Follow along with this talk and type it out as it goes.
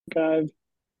archive.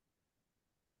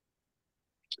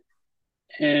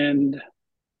 And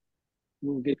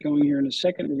we'll get going here in a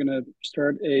second. We're going to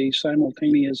start a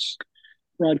simultaneous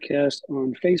broadcast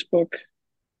on Facebook.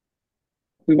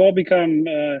 We've all become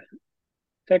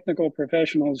technical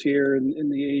professionals here in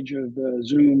the age of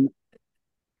Zoom.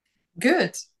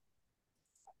 Good.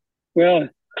 Well,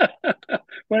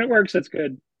 when it works, it's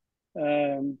good.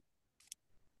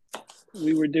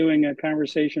 We were doing a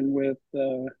conversation with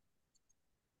a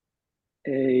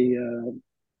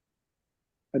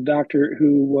doctor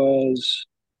who was,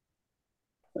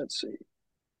 let's see,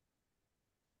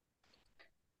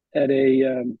 at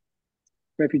a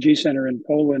refugee center in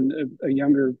Poland, a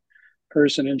younger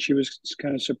person, and she was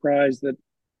kind of surprised that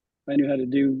I knew how to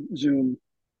do Zoom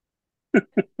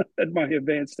at my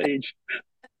advanced age.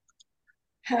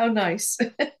 How nice.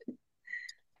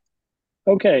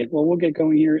 Okay, well, we'll get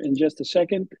going here in just a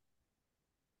second.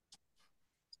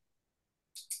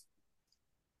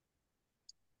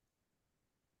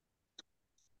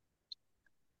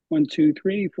 One, two,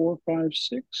 three, four, five,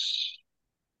 six.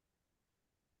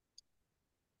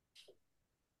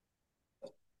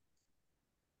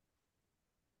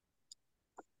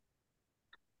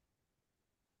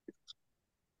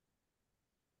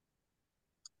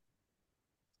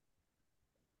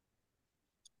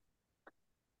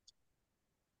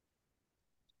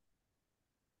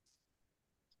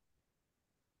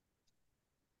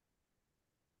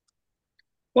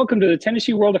 Welcome to the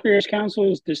Tennessee World Affairs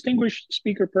Council's Distinguished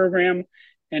Speaker Program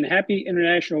and Happy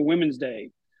International Women's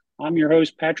Day. I'm your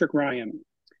host, Patrick Ryan.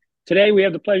 Today, we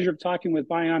have the pleasure of talking with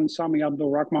Bayan Sami Abdul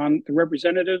Rahman, the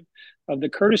representative of the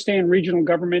Kurdistan Regional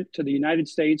Government to the United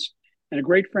States and a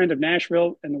great friend of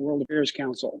Nashville and the World Affairs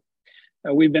Council.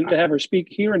 We've been to have her speak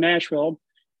here in Nashville,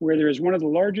 where there is one of the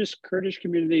largest Kurdish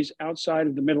communities outside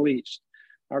of the Middle East.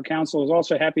 Our council is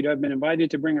also happy to have been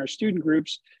invited to bring our student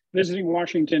groups visiting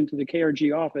Washington to the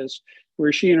KRG office,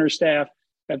 where she and her staff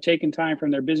have taken time from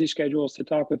their busy schedules to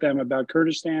talk with them about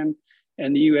Kurdistan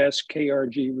and the U.S.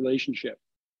 KRG relationship.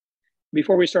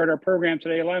 Before we start our program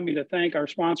today, allow me to thank our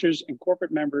sponsors and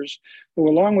corporate members who,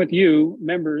 along with you,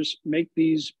 members, make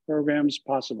these programs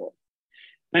possible.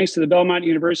 Thanks to the Belmont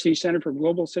University Center for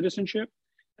Global Citizenship,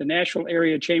 the Nashville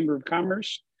Area Chamber of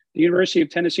Commerce, the University of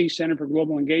Tennessee Center for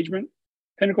Global Engagement,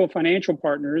 Pinnacle Financial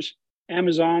Partners,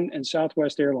 Amazon, and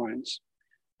Southwest Airlines.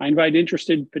 I invite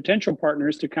interested potential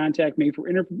partners to contact me for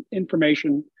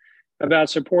information about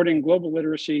supporting global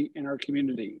literacy in our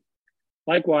community.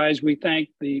 Likewise, we thank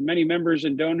the many members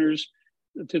and donors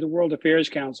to the World Affairs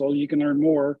Council. You can learn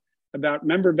more about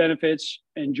member benefits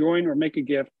and join or make a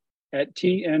gift at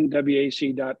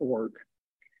TNWAC.org.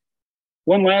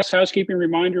 One last housekeeping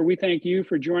reminder, we thank you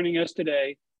for joining us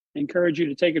today. I encourage you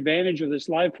to take advantage of this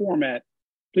live format.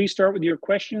 Please start with your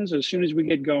questions as soon as we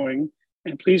get going,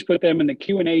 and please put them in the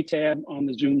Q&A tab on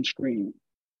the Zoom screen.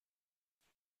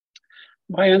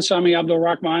 Bayan Sami Abdul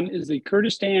Rahman is the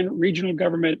Kurdistan Regional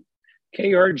Government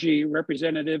KRG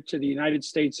representative to the United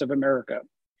States of America.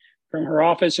 From her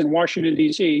office in Washington,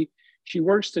 D.C., she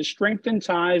works to strengthen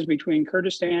ties between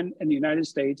Kurdistan and the United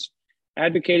States,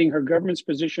 advocating her government's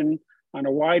position on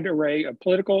a wide array of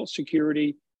political,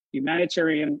 security,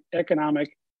 humanitarian,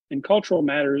 economic, and cultural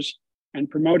matters, and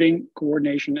promoting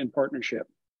coordination and partnership.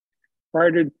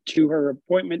 Prior to her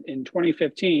appointment in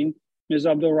 2015, Ms.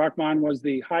 Abdul Rahman was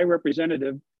the High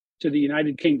Representative to the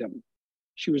United Kingdom.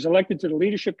 She was elected to the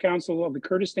Leadership Council of the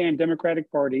Kurdistan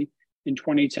Democratic Party in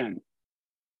 2010.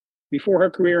 Before her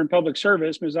career in public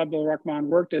service, Ms. Abdul Rahman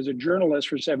worked as a journalist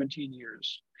for 17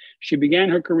 years. She began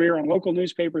her career on local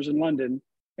newspapers in London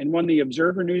and won the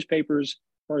Observer newspaper's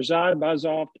Farzad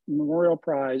Bazoft Memorial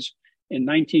Prize in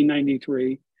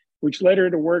 1993, which led her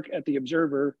to work at the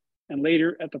Observer and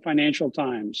later at the Financial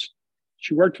Times.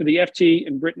 She worked for the FT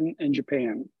in Britain and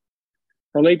Japan.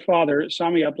 Her late father,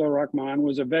 Sami Abdul Rahman,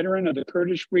 was a veteran of the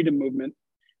Kurdish freedom movement,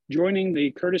 joining the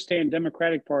Kurdistan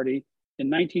Democratic Party in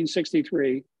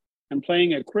 1963 and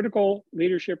playing a critical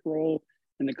leadership role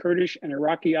in the Kurdish and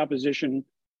Iraqi opposition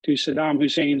to Saddam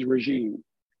Hussein's regime.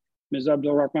 Ms.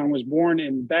 Abdul Rahman was born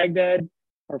in Baghdad.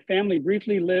 Her family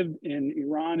briefly lived in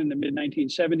Iran in the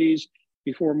mid-1970s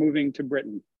before moving to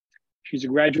Britain. She's a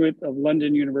graduate of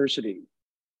London University.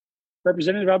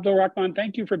 Representative Abdul Rahman,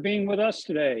 thank you for being with us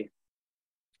today.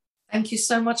 Thank you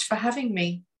so much for having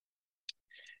me.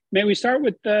 May we start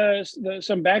with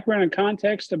some background and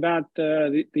context about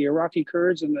the Iraqi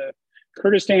Kurds and the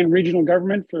Kurdistan Regional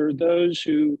Government for those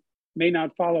who may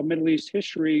not follow Middle East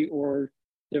history or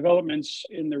developments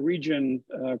in the region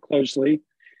closely.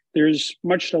 There's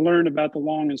much to learn about the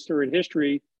long and storied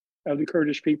history of the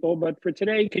Kurdish people, but for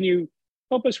today, can you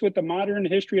help us with the modern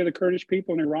history of the Kurdish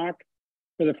people in Iraq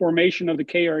for the formation of the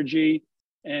KRG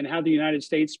and how the United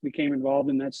States became involved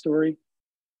in that story?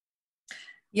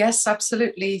 Yes,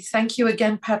 absolutely. Thank you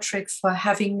again, Patrick, for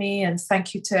having me, and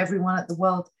thank you to everyone at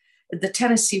the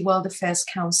Tennessee World Affairs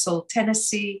Council.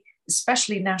 Tennessee,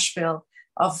 especially Nashville,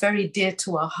 are very dear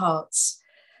to our hearts.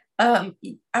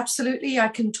 Absolutely, I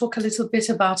can talk a little bit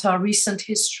about our recent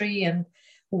history and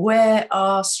where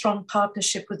our strong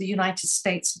partnership with the United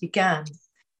States began.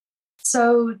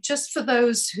 So just for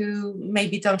those who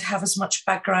maybe don't have as much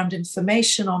background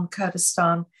information on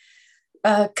Kurdistan,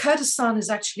 Kurdistan is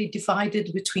actually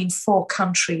divided between 4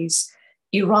 countries: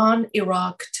 Iran,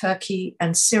 Iraq, Turkey,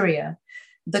 and Syria.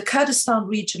 The Kurdistan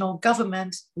Regional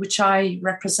Government, which I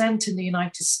represent in the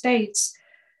United States,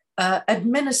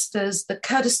 administers the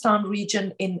Kurdistan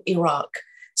region in Iraq.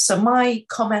 So my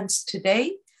comments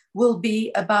today will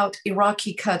be about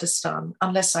Iraqi Kurdistan,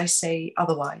 unless I say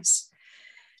otherwise.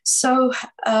 So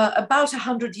about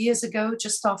 100 years ago,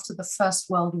 just after the First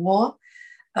World War,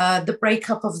 the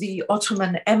breakup of the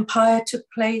Ottoman Empire took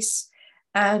place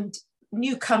and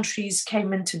new countries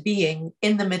came into being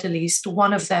in the Middle East.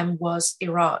 One of them was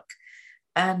Iraq,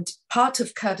 and part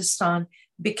of Kurdistan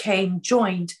became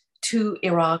joined to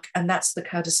Iraq, and that's the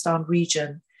Kurdistan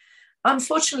region.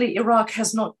 Unfortunately, Iraq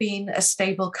has not been a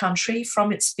stable country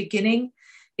from its beginning.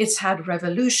 It's had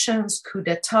revolutions, coups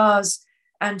d'etats,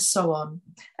 and so on.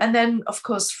 And then, of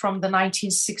course, from the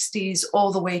 1960s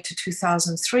all the way to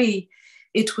 2003,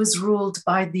 it was ruled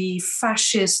by the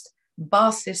fascist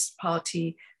Ba'athist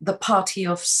party, the party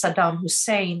of Saddam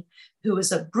Hussein, who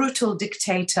was a brutal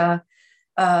dictator,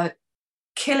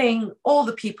 killing all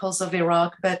the peoples of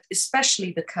Iraq, but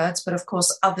especially the Kurds, but of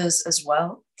course others as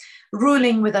well,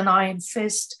 ruling with an iron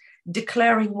fist,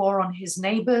 declaring war on his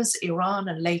neighbors, Iran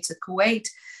and later Kuwait,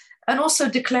 and also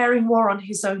declaring war on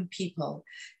his own people.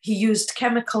 He used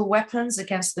chemical weapons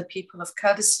against the people of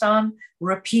Kurdistan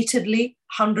repeatedly,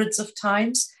 hundreds of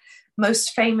times,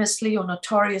 most famously or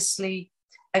notoriously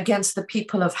against the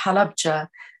people of Halabja.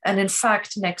 And in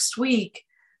fact, next week,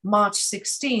 March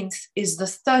 16th, is the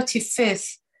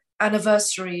 35th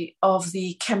anniversary of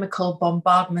the chemical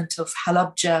bombardment of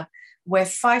Halabja, where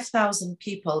 5,000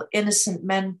 people, innocent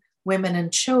men, women,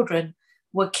 and children,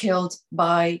 were killed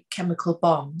by chemical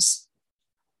bombs.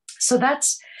 So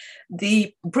that's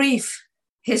the brief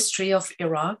history of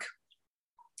Iraq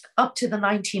up to the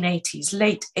 1980s,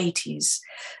 late 80s.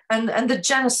 And the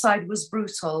genocide was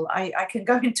brutal. I can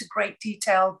go into great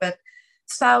detail, but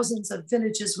thousands of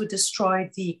villages were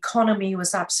destroyed. The economy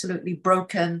was absolutely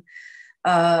broken,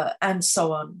 and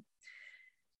so on.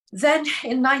 Then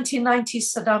in 1990,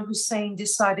 Saddam Hussein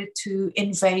decided to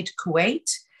invade Kuwait.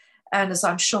 And as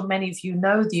I'm sure many of you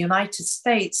know, the United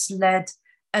States led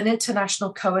an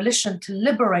international coalition to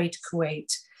liberate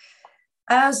Kuwait.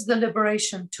 As the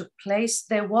liberation took place,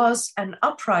 there was an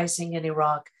uprising in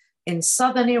Iraq, in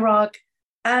southern Iraq,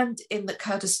 and in the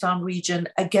Kurdistan region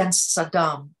against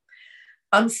Saddam.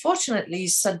 Unfortunately,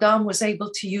 Saddam was able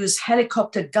to use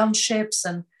helicopter gunships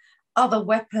and other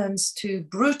weapons to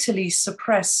brutally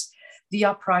suppress the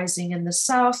uprising in the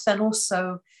south and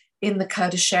also in the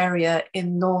Kurdish area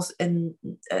in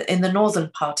the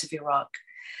northern part of Iraq.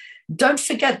 Don't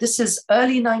forget, this is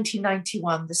early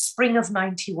 1991, the spring of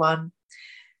 91,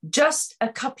 just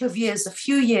a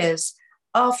few years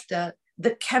after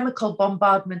the chemical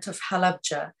bombardment of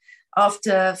Halabja,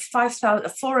 after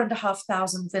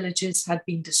 4,500 villages had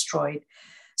been destroyed.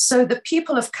 So the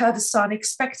people of Kurdistan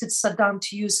expected Saddam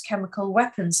to use chemical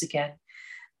weapons again.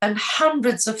 And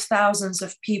hundreds of thousands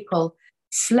of people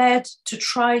fled to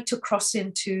try to cross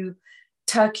into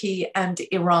Turkey and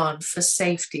Iran for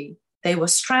safety. They were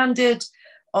stranded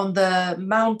on the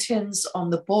mountains, on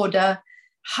the border.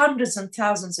 Hundreds and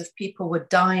thousands of people were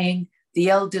dying, the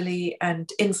elderly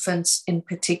and infants in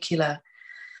particular.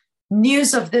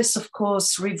 News of this, of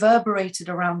course, reverberated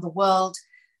around the world.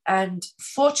 And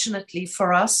fortunately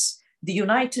for us, the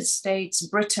United States,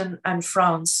 Britain, and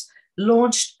France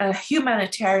launched a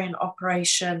humanitarian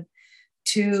operation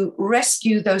to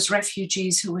rescue those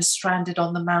refugees who were stranded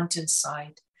on the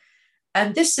mountainside.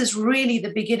 And this is really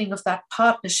the beginning of that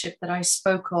partnership that I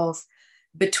spoke of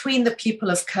between the people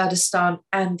of Kurdistan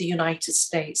and the United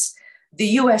States. The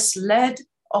US-led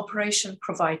Operation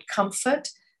Provide Comfort,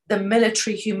 the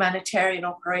military humanitarian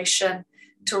operation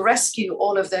to rescue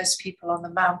all of those people on the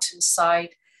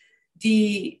mountainside.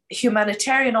 The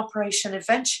humanitarian operation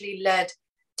eventually led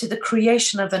to the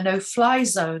creation of a no-fly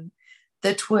zone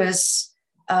that was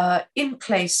in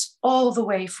place all the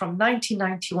way from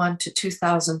 1991 to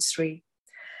 2003.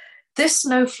 This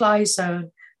no-fly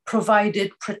zone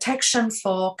provided protection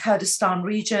for Kurdistan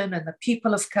region and the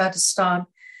people of Kurdistan.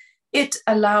 It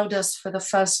allowed us for the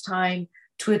first time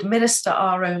to administer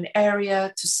our own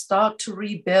area, to start to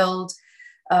rebuild.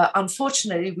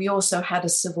 Unfortunately, we also had a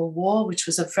civil war, which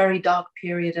was a very dark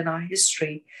period in our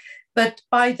history. But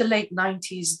by the late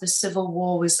 90s, the civil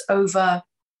war was over.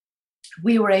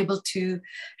 We were able to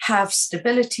have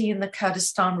stability in the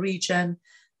Kurdistan region,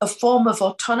 a form of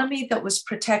autonomy that was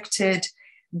protected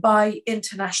by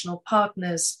international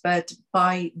partners, but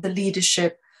by the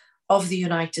leadership of the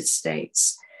United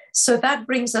States. So that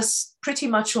brings us pretty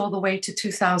much all the way to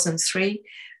 2003.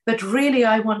 But really,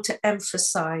 I want to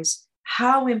emphasize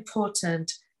how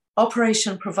important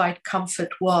Operation Provide Comfort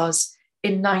was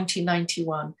in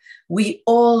 1991. We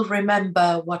all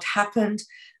remember what happened.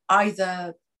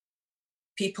 Either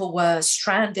people were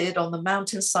stranded on the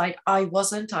mountainside. I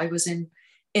wasn't. I was in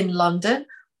London.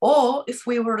 Or if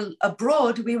we were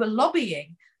abroad, we were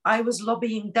lobbying. I was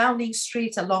lobbying Downing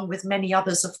Street along with many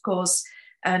others, of course.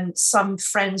 And some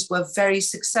friends were very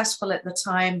successful at the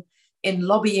time in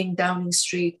lobbying Downing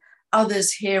Street.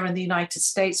 Others here in the United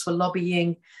States were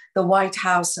lobbying the White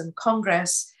House and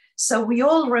Congress. So we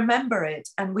all remember it.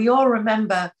 And we all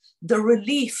remember the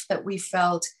relief that we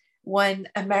felt when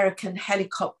American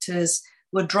helicopters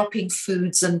were dropping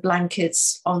foods and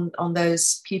blankets on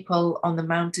those people on the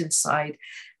mountainside.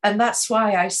 And that's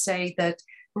why I say that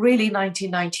really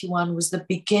 1991 was the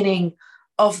beginning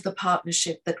of the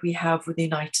partnership that we have with the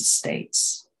United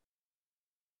States.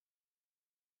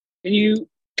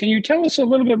 Can you tell us a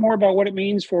little bit more about what it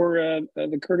means for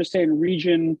the Kurdistan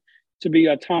region to be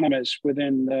autonomous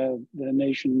within the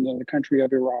nation, the country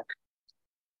of Iraq?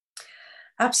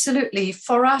 Absolutely.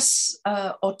 For us,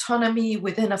 autonomy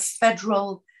within a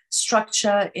federal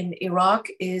structure in Iraq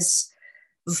is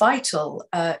vital.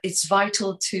 It's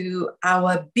vital to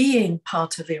our being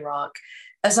part of Iraq.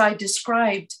 As I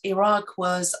described, Iraq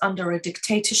was under a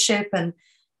dictatorship and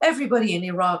everybody in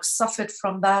Iraq suffered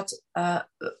from that,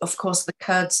 of course, the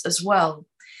Kurds as well.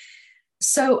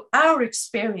 So our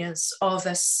experience of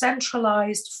a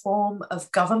centralized form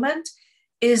of government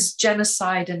is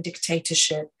genocide and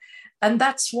dictatorship. And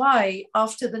that's why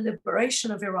after the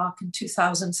liberation of Iraq in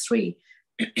 2003,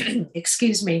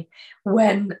 excuse me,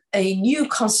 when a new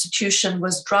constitution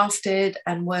was drafted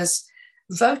and was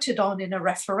voted on in a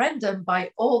referendum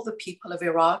by all the people of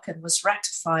Iraq and was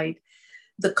ratified,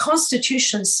 the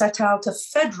constitution set out a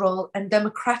federal and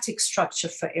democratic structure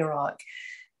for Iraq.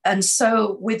 And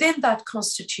so within that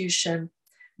constitution,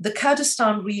 the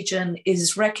Kurdistan region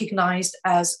is recognized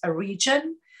as a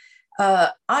region.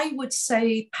 I would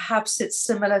say perhaps it's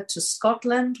similar to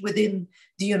Scotland within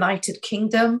the United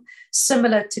Kingdom,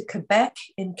 similar to Quebec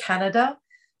in Canada.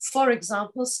 For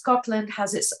example, Scotland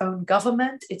has its own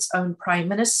government, its own prime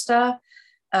minister,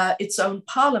 its own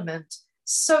parliament.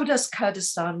 So does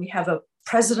Kurdistan. We have a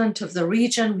president of the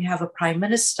region, we have a prime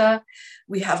minister,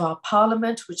 we have our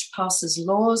parliament, which passes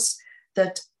laws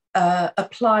that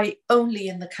apply only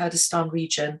in the Kurdistan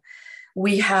region.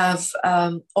 We have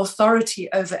authority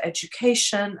over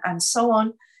education and so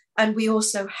on. And we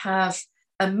also have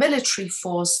a military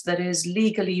force that is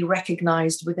legally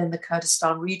recognized within the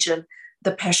Kurdistan region,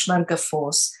 the Peshmerga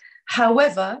force.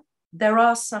 However, there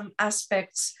are some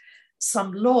aspects,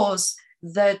 some laws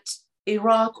that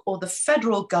Iraq or the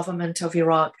federal government of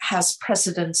Iraq has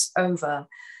precedence over.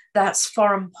 That's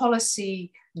foreign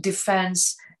policy,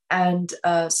 defense, and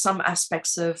some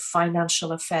aspects of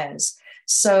financial affairs.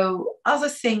 So other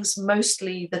things,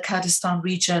 mostly the Kurdistan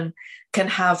region can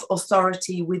have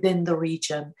authority within the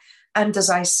region. And as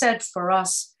I said, for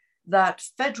us, that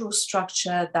federal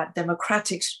structure, that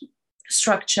democratic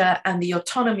structure, and the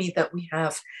autonomy that we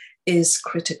have is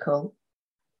critical.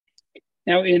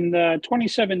 Now, in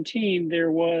 2017,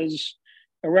 there was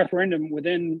a referendum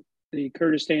within the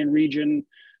Kurdistan region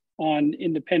on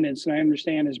independence. And I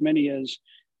understand as many as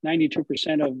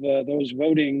 92% of those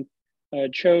voting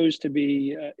chose to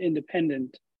be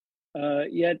independent.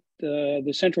 Yet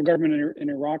the central government in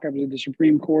Iraq, I believe the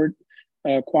Supreme Court,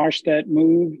 quashed that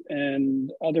move,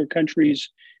 and other countries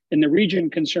in the region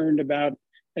concerned about,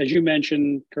 as you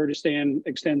mentioned, Kurdistan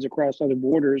extends across other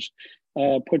borders,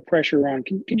 put pressure on.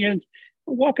 Can you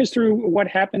walk us through what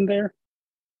happened there?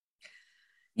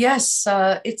 Yes,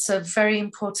 it's a very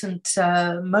important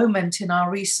moment in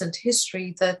our recent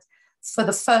history that for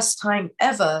the first time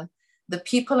ever, the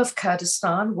people of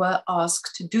Kurdistan were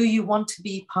asked, do you want to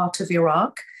be part of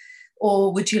Iraq,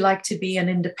 or would you like to be an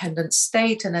independent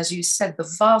state? And as you said,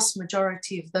 the vast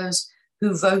majority of those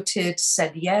who voted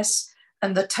said yes,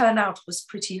 and the turnout was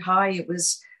pretty high. It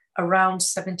was around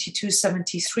 72,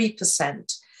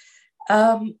 73%.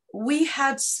 We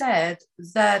had said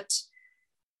that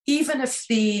even if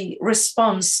the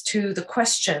response to the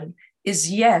question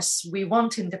is yes, we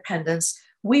want independence,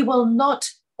 we will not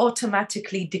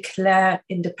automatically declare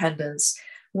independence.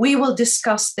 We will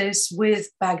discuss this with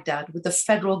Baghdad, with the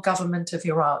federal government of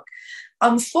Iraq.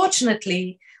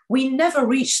 Unfortunately, we never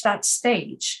reached that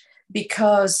stage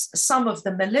because some of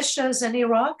the militias in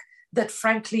Iraq that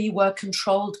frankly were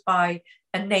controlled by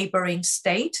a neighboring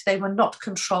state, they were not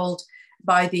controlled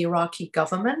by the Iraqi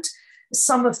government.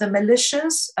 Some of the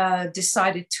militias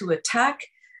decided to attack.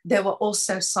 There were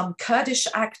also some Kurdish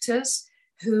actors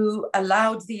who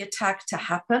allowed the attack to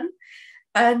happen.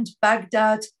 And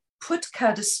Baghdad put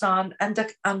Kurdistan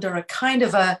under a kind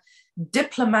of a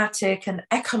diplomatic and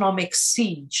economic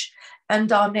siege.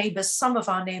 And our neighbors, some of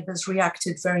our neighbors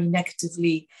reacted very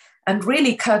negatively. And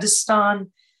really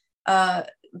Kurdistan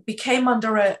became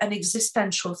under an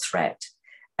existential threat.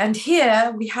 And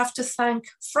here we have to thank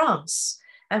France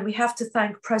and we have to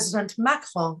thank President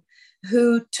Macron,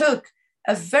 who took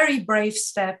a very brave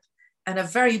step and a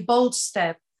very bold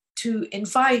step to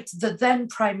invite the then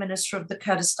Prime Minister of the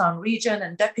Kurdistan region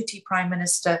and Deputy Prime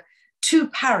Minister to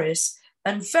Paris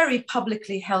and very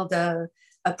publicly held a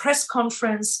press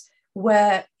conference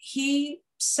where he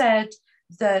said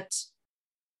that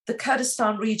the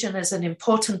Kurdistan region is an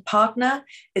important partner.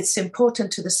 It's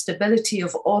important to the stability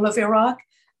of all of Iraq.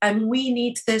 And we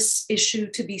need this issue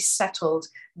to be settled.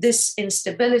 This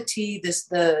instability,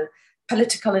 the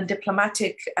political and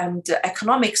diplomatic and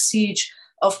economic siege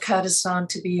of Kurdistan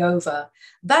to be over.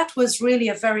 That was really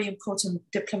a very important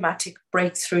diplomatic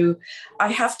breakthrough. I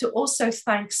have to also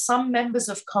thank some members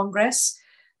of Congress,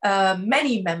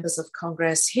 many members of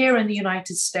Congress here in the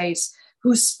United States,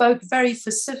 who spoke very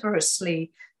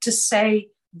vociferously to say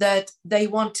that they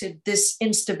wanted this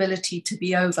instability to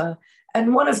be over.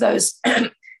 And one of those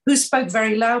who spoke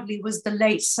very loudly was the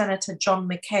late Senator John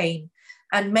McCain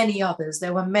and many others.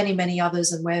 There were many, many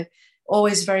others, and we're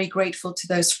always very grateful to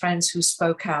those friends who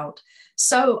spoke out.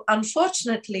 So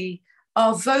unfortunately,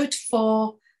 our vote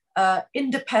for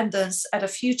independence at a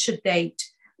future date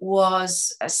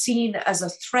was seen as a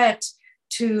threat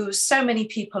to so many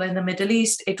people in the Middle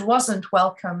East. It wasn't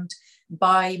welcomed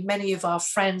by many of our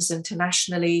friends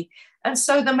internationally. And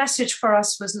so the message for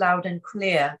us was loud and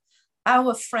clear.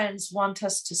 Our friends want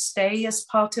us to stay as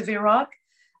part of Iraq,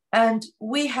 and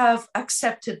we have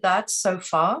accepted that so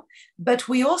far. But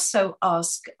we also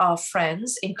ask our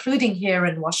friends, including here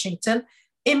in Washington,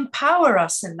 empower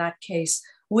us in that case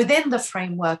within the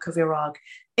framework of Iraq,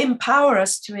 empower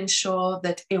us to ensure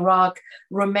that Iraq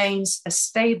remains a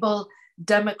stable,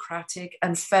 democratic,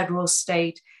 and federal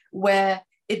state where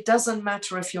it doesn't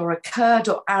matter if you're a Kurd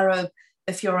or Arab,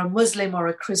 if you're a Muslim or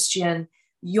a Christian,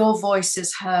 your voice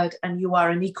is heard and you are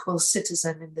an equal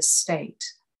citizen in this state.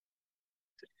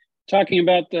 Talking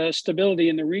about the stability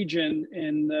in the region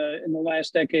in the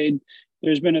last decade,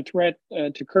 there's been a threat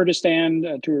to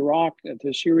Kurdistan, to Iraq,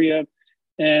 to Syria,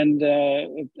 and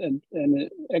an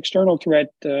external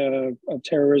threat of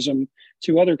terrorism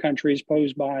to other countries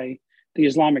posed by the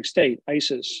Islamic State,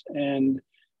 ISIS. And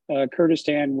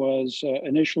Kurdistan was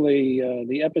initially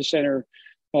the epicenter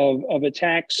of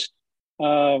attacks.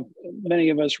 Many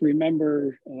of us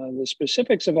remember the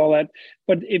specifics of all that,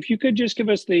 but if you could just give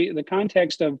us the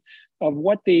context of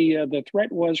what the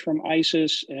threat was from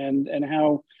ISIS and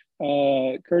how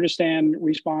Kurdistan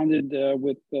responded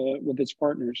with its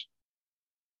partners.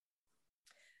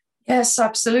 Yes,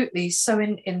 absolutely. So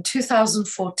in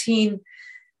 2014,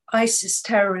 ISIS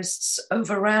terrorists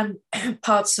overran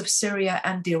parts of Syria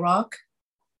and Iraq.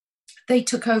 They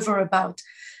took over about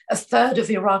a third of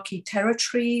Iraqi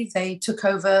territory. They took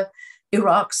over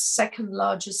Iraq's second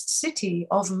largest city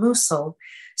of Mosul.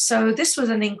 So this was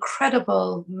an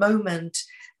incredible moment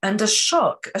and a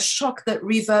shock that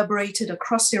reverberated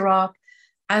across Iraq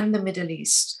and the Middle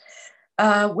East.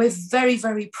 We're very,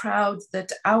 very proud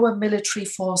that our military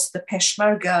force, the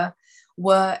Peshmerga,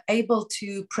 were able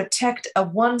to protect a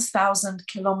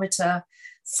 1,000-kilometer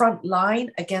front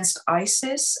line against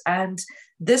ISIS. And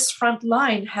this front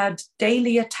line had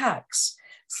daily attacks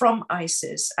from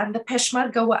ISIS, and the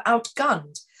Peshmerga were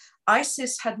outgunned.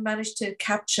 ISIS had managed to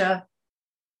capture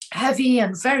heavy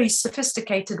and very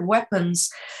sophisticated weapons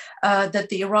that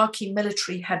the Iraqi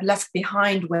military had left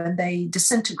behind when they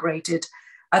disintegrated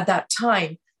at that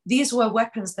time. These were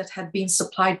weapons that had been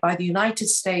supplied by the United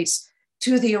States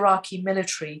to the Iraqi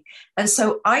military. And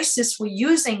so ISIS were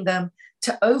using them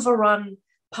to overrun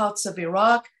parts of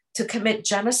Iraq, to commit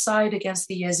genocide against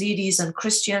the Yazidis and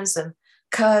Christians and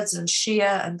Kurds and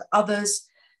Shia and others.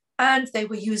 And they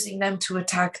were using them to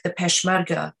attack the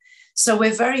Peshmerga. So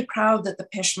we're very proud that the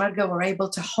Peshmerga were able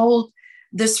to hold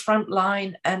this front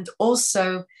line and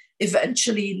also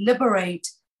eventually liberate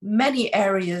many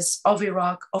areas of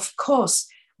Iraq. Of course,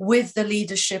 with the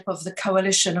leadership of the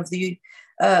coalition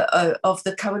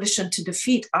coalition to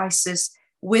defeat ISIS,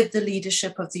 with the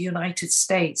leadership of the United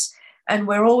States. And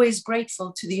we're always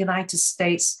grateful to the United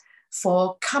States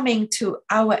for coming to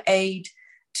our aid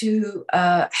to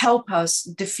help us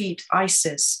defeat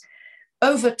ISIS.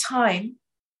 Over time,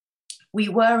 we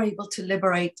were able to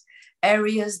liberate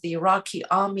areas. The Iraqi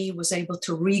army was able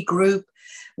to regroup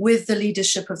with the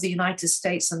leadership of the United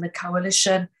States and the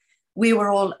coalition. We were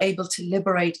all able to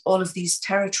liberate all of these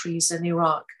territories in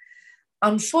Iraq.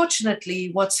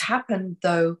 Unfortunately, what's happened,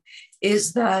 though,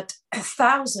 is that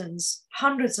thousands,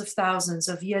 hundreds of thousands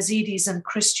of Yazidis and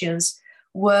Christians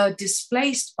were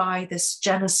displaced by this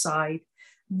genocide.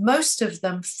 Most of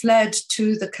them fled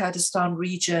to the Kurdistan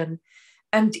region.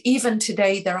 And even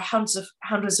today, there are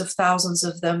hundreds of thousands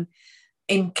of them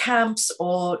in camps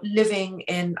or living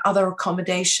in other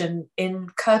accommodation in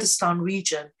Kurdistan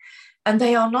region. And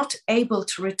they are not able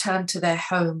to return to their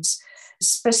homes,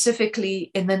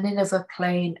 specifically in the Nineveh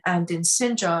Plain and in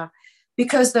Sinjar,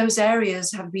 because those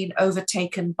areas have been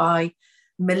overtaken by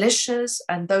militias,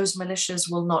 and those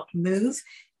militias will not move,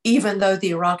 even though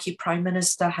the Iraqi Prime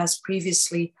Minister has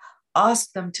previously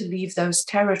asked them to leave those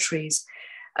territories.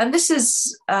 And this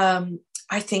is, I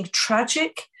think,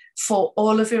 tragic for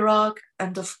all of Iraq,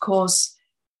 and of course,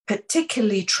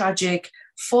 particularly tragic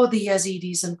for the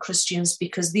Yazidis and Christians,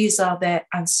 because these are their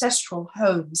ancestral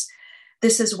homes.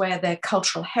 This is where their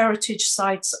cultural heritage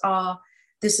sites are.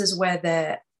 This is where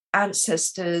their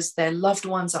ancestors, their loved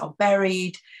ones are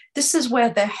buried. This is where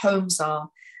their homes are.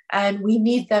 And we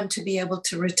need them to be able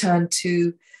to return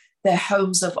to their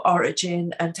homes of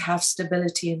origin and to have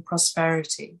stability and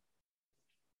prosperity.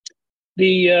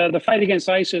 The fight against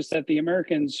ISIS that the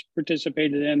Americans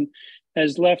participated in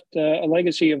has left a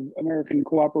legacy of American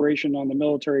cooperation on the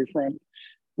military front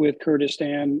with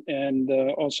Kurdistan and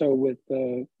also with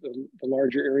the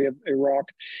larger area of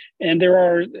Iraq. And there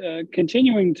are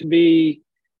continuing to be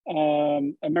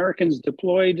Americans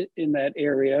deployed in that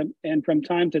area. And from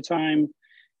time to time,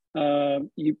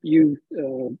 you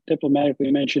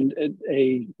diplomatically mentioned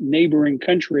a neighboring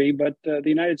country, but the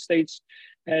United States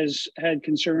has had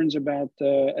concerns about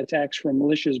attacks from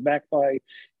militias backed by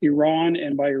Iran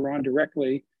and by Iran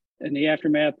directly. In the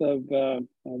aftermath of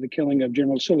the killing of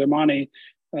General Soleimani,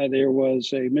 there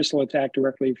was a missile attack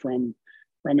directly from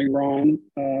Iran.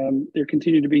 There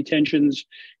continue to be tensions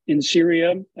in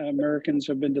Syria. Americans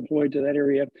have been deployed to that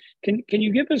area. Can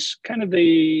you give us kind of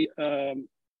the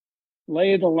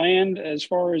lay of the land as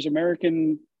far as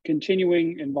American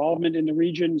continuing involvement in the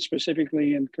region,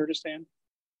 specifically in Kurdistan?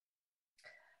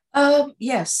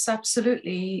 Yes,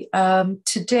 absolutely.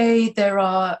 Today, there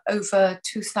are over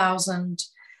 2,000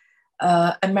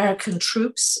 American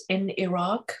troops in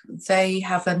Iraq. They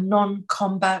have a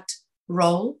non-combat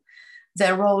role.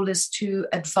 Their role is to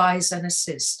advise and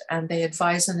assist, and they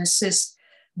advise and assist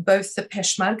both the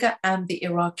Peshmerga and the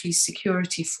Iraqi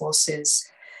security forces.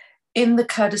 In the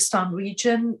Kurdistan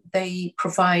region, they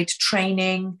provide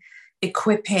training,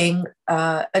 equipping,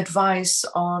 advice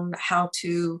on how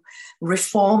to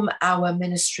reform our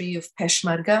Ministry of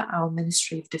Peshmerga, our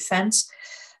Ministry of Defense,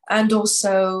 and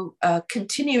also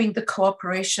continuing the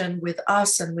cooperation with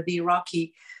us and with the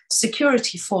Iraqi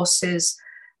security forces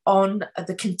on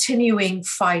the continuing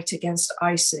fight against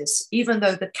ISIS. Even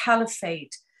though the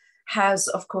caliphate has,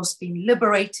 of course, been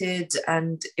liberated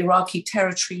and Iraqi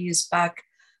territory is back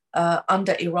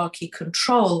under Iraqi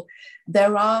control,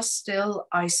 there are still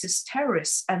ISIS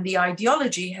terrorists, and the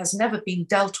ideology has never been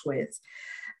dealt with.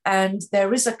 And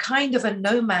there is a kind of a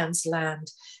no man's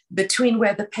land between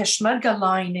where the Peshmerga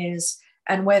line is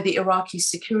and where the Iraqi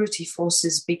security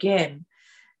forces begin.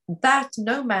 That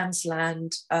no man's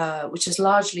land, which is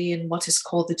largely in what is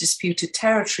called the disputed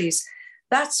territories,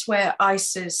 that's where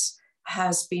ISIS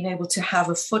has been able to have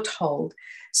a foothold.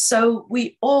 So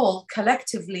we all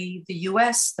collectively, the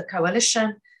US, the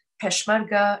coalition,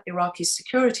 Peshmerga, Iraqi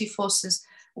security forces,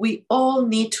 we all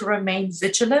need to remain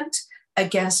vigilant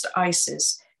against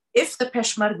ISIS. If the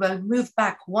Peshmerga move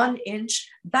back 1 inch,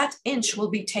 that inch will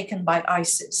be taken by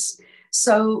ISIS.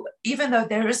 So even though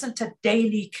there isn't a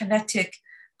daily kinetic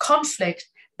conflict,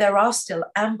 there are still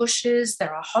ambushes,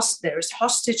 there is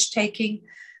hostage taking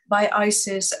by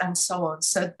ISIS and so on.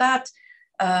 So that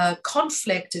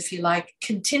conflict, if you like,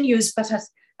 continues, but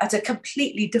at a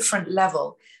completely different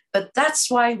level. But that's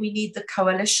why we need the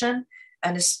coalition,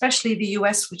 and especially the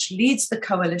US, which leads the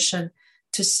coalition,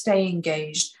 to stay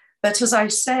engaged. But as I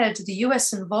said, the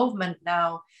US involvement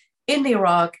now in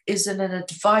Iraq is in an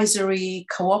advisory,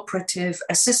 cooperative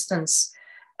assistance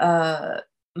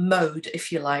mode,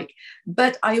 if you like.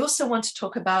 But I also want to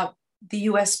talk about the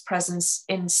US presence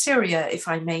in Syria, if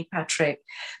I may, Patrick,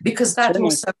 because that Certainly.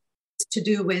 also has to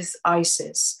do with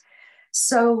ISIS.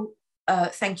 So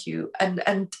thank you.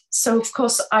 And so, of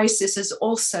course, ISIS is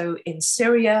also in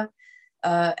Syria.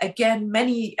 Again,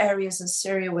 many areas in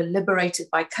Syria were liberated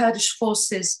by Kurdish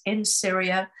forces in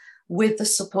Syria with the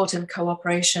support and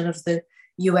cooperation of the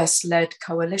US-led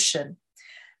coalition.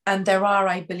 And there are,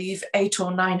 I believe, 800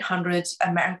 or 900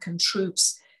 American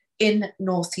troops in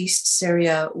northeast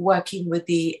Syria working with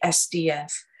the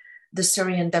SDF, the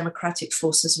Syrian Democratic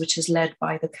Forces, which is led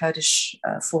by the Kurdish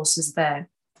forces there.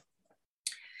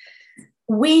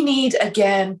 We need,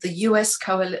 again, the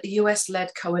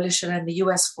US-led coalition and the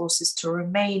US forces to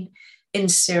remain in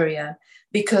Syria,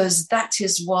 because that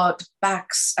is what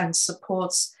backs and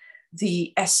supports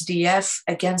the SDF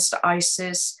against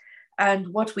ISIS. And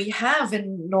what we have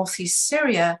in northeast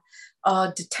Syria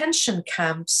are detention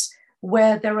camps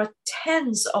where there are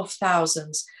tens of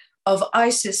thousands of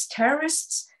ISIS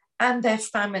terrorists and their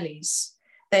families.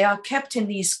 They are kept in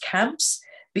these camps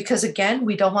because, again,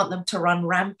 we don't want them to run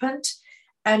rampant.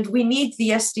 And we need the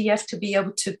SDF to be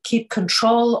able to keep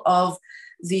control of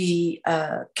the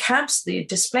camps, the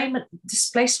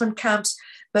displacement camps,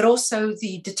 but also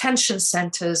the detention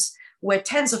centers where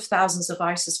tens of thousands of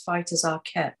ISIS fighters are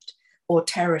kept or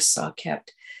terrorists are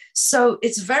kept. So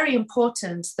it's very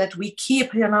important that we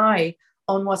keep an eye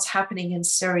on what's happening in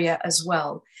Syria as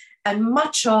well. And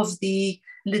much of the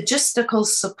logistical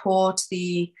support,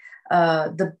 the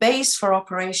base for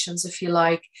operations, if you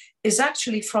like, is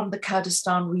actually from the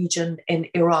Kurdistan region in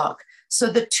Iraq. So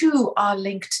the two are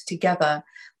linked together.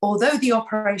 Although the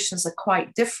operations are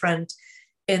quite different,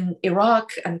 in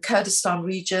Iraq and Kurdistan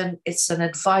region, it's an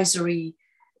advisory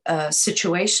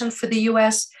situation for the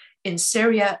US. In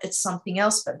Syria, it's something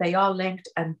else, but they are linked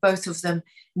and both of them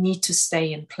need to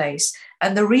stay in place.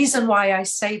 And the reason why I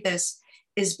say this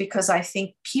is because I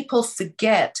think people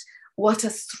forget what a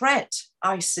threat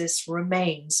ISIS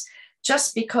remains.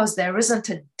 Just because there isn't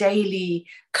a daily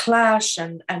clash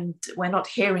and we're not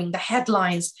hearing the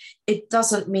headlines, it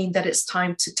doesn't mean that it's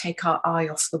time to take our eye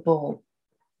off the ball.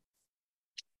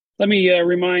 Let me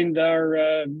remind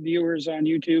our viewers on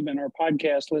YouTube and our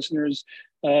podcast listeners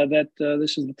that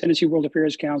this is the Tennessee World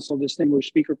Affairs Council Distinguished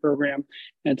Speaker Program.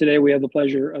 And today we have the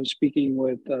pleasure of speaking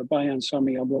with Bayan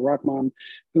Sami Abdul Rahman,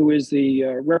 who is the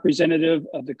representative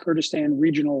of the Kurdistan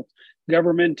Regional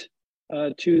Government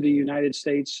to the United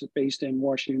States, based in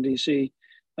Washington, D.C.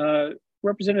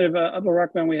 Representative Abdul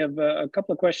Rahman, we have a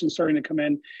couple of questions starting to come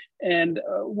in. And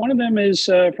one of them is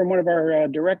from one of our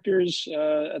directors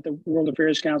at the World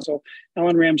Affairs Council,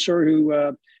 Alan Ramsour,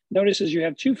 who notices you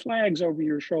have two flags over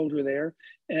your shoulder there.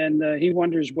 And he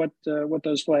wonders what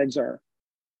those flags are.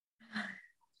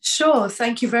 Sure,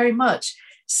 thank you very much.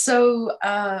 So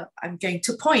I'm going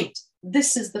to point.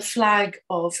 This is the flag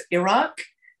of Iraq.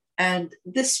 And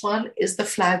this one is the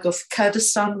flag of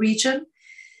Kurdistan region.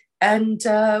 And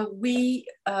we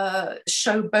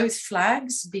show both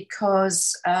flags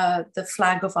because the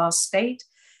flag of our state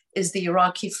is the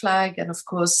Iraqi flag. And of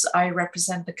course, I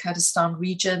represent the Kurdistan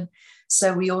region.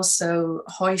 So we also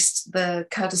hoist the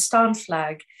Kurdistan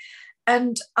flag.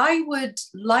 And I would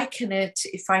liken it,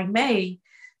 if I may,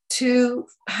 to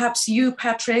perhaps you,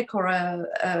 Patrick, or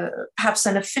perhaps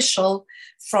an official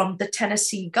from the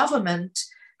Tennessee government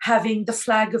having the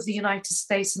flag of the United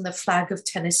States and the flag of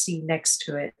Tennessee next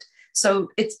to it. So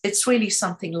it's really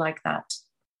something like that.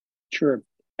 Sure.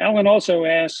 Alan also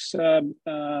asks,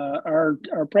 our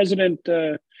president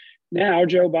now,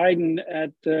 Joe Biden,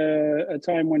 at a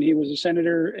time when he was a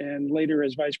senator and later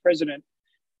as vice president,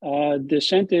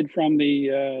 dissented from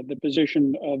the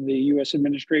position of the U.S.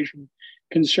 administration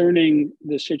concerning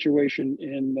the situation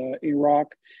in Iraq,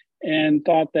 and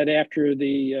thought that after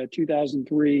the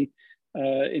 2003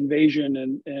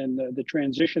 invasion and the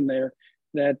transition there,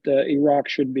 that Iraq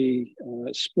should be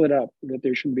split up, that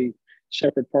there should be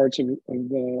separate parts of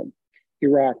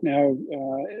Iraq. Now,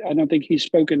 I don't think he's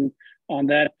spoken on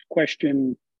that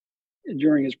question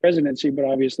during his presidency, but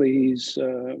obviously he's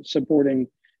supporting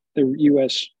the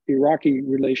U.S.-Iraqi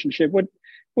relationship.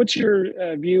 What's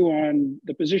your view on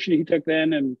the position he took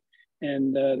then,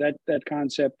 and that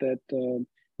concept that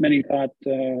many thought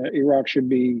Iraq should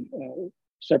be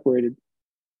separated?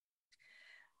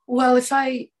 Well,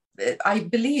 I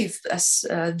believe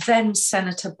then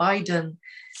Senator Biden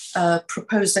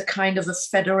proposed a kind of a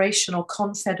federation or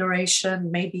confederation,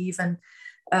 maybe even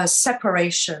a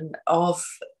separation of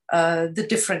the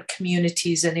different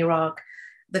communities in Iraq,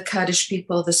 the Kurdish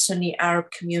people, the Sunni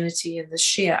Arab community, and the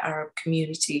Shia Arab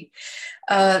community.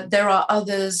 There are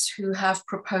others who have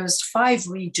proposed 5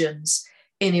 regions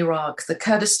in Iraq: the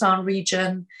Kurdistan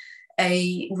region,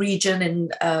 a region in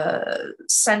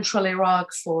central Iraq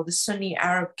for the Sunni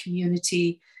Arab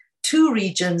community, 2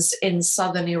 regions in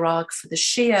southern Iraq for the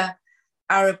Shia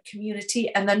Arab community,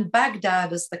 and then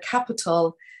Baghdad as the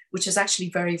capital, which is actually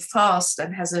very fast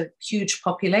and has a huge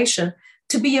population,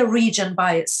 to be a region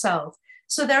by itself.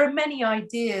 So there are many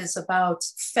ideas about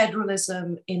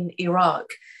federalism in Iraq.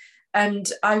 And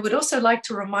I would also like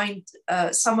to remind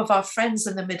some of our friends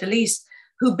in the Middle East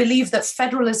who believe that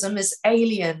federalism is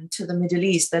alien to the Middle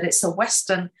East, that it's a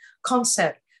Western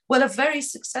concept. Well, a very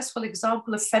successful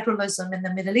example of federalism in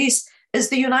the Middle East is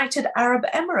the United Arab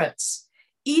Emirates.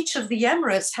 Each of the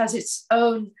emirates has its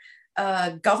own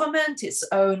government, its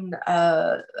own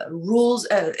rules,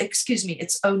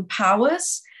 its own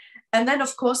powers. And then,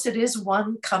 of course, it is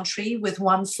one country with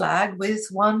one flag, with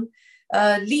one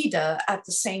leader at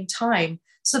the same time.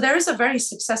 So there is a very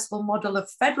successful model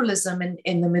of federalism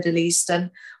in the Middle East.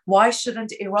 And why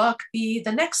shouldn't Iraq be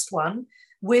the next one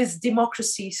with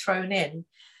democracy thrown in?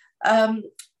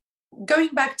 Going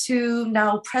back to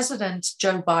now President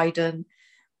Joe Biden,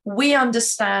 we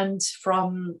understand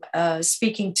from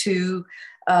speaking to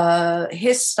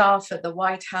his staff at the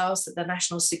White House, at the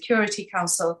National Security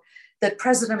Council, that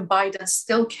President Biden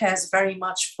still cares very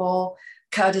much for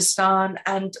Kurdistan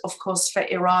and, of course, for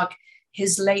Iraq.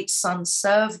 His late son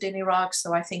served in Iraq,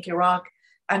 so I think Iraq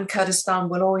and Kurdistan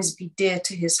will always be dear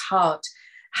to his heart.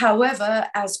 However,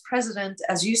 as president,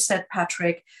 as you said,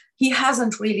 Patrick, he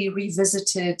hasn't really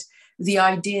revisited the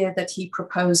idea that he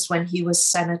proposed when he was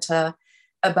senator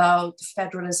about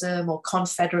federalism or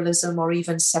confederalism or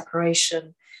even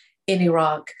separation in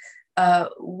Iraq.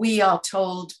 We are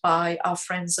told by our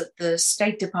friends at the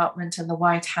State Department and the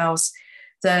White House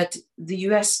that the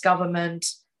US government,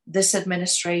 this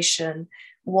administration,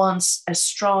 wants a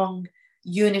strong,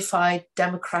 unified,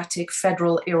 democratic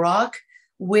federal Iraq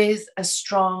with a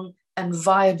strong and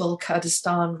viable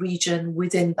Kurdistan region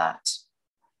within that.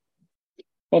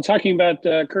 Well, talking about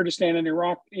Kurdistan and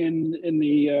Iraq in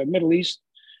the Middle East,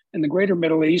 in the greater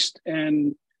Middle East,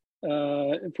 and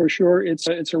for sure it's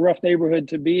a rough neighborhood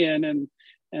to be in,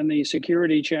 and the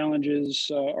security challenges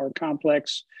are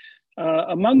complex.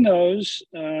 Among those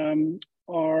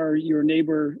are your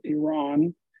neighbor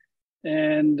Iran,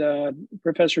 and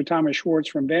Professor Thomas Schwartz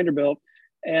from Vanderbilt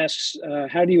asks,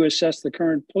 how do you assess the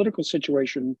current political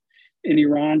situation in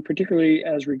Iran, particularly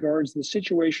as regards the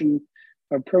situation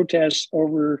of protests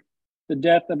over the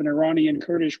death of an Iranian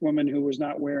Kurdish woman who was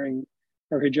not wearing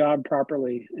her hijab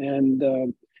properly? And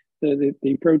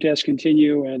the protests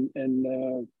continue, and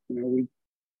we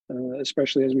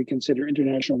especially as we consider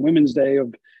International Women's Day,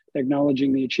 of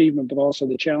acknowledging the achievement, but also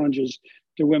the challenges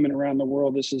to women around the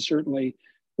world. This is certainly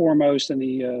foremost in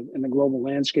the global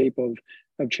landscape of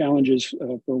challenges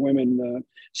for women.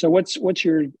 So what's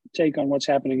your take on what's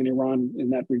happening in Iran in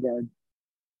that regard?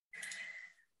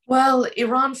 Well,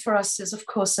 Iran for us is, of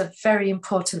course, a very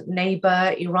important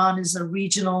neighbor. Iran is a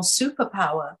regional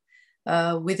superpower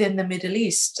within the Middle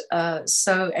East.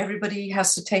 So everybody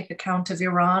has to take account of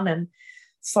Iran. And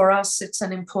for us, it's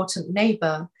an important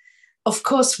neighbor. Of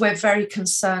course, we're very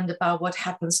concerned about what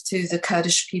happens to the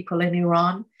Kurdish people in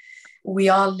Iran. We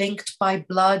are linked by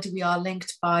blood. We are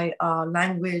linked by our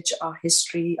language, our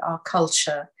history, our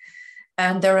culture.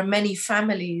 And there are many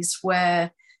families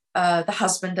where the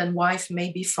husband and wife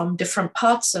may be from different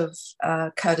parts of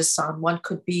Kurdistan. One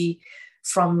could be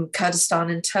from Kurdistan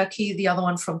in Turkey, the other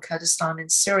one from Kurdistan in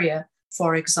Syria,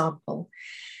 for example.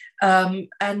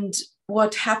 And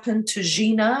what happened to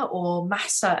Gina or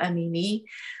Mahsa Amini,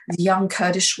 the young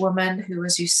Kurdish woman who,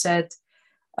 as you said,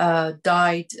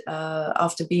 died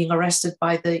after being arrested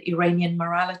by the Iranian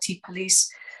morality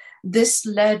police. This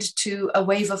led to a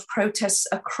wave of protests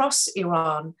across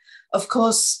Iran, of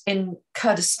course, in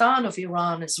Kurdistan of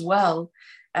Iran as well.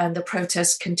 And the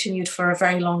protests continued for a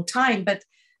very long time. But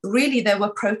really, there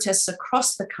were protests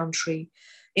across the country,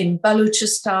 in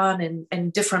Baluchistan, in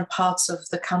different parts of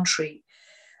the country.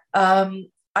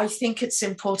 I think it's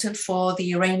important for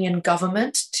the Iranian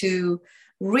government to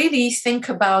really think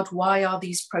about why are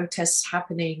these protests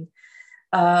happening.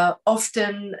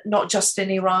 Often, not just in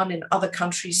Iran, in other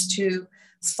countries too,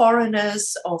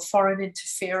 foreigners or foreign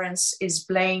interference is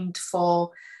blamed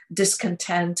for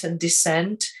discontent and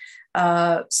dissent.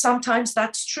 Sometimes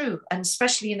that's true, and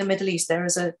especially in the Middle East, there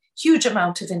is a huge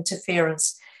amount of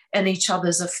interference in each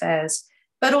other's affairs.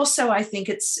 But also, I think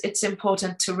it's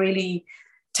important to really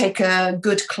take a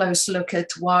good close look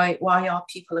at why are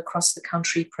people across the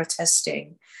country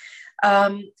protesting.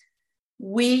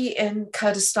 We in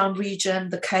Kurdistan region,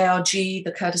 the KRG,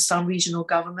 the Kurdistan Regional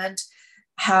Government,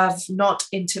 have not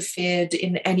interfered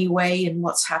in any way in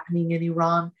what's happening in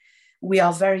Iran. We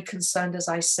are very concerned, as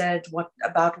I said,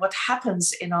 about what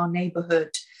happens in our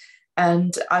neighborhood.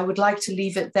 And I would like to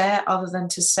leave it there, other than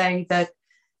to say that,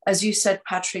 as you said,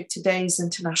 Patrick, today is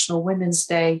International Women's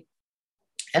Day.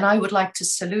 And I would like to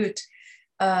salute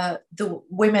the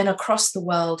women across the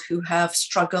world who have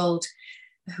struggled,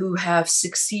 who have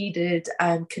succeeded,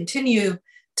 and continue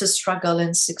to struggle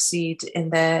and succeed in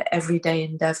their everyday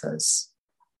endeavors.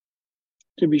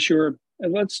 To be sure.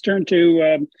 Let's turn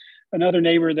to another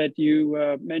neighbor that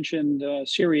you mentioned,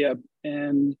 Syria,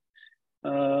 and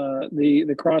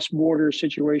the cross-border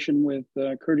situation with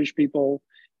Kurdish people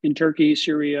in Turkey,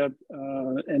 Syria,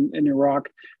 and Iraq.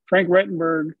 Frank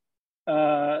Rettenberg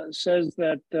says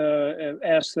that,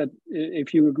 asks that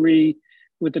if you agree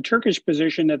with the Turkish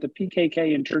position that the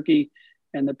PKK in Turkey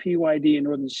and the PYD in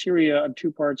northern Syria are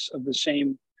two parts of the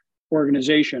same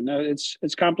organization.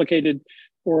 It's complicated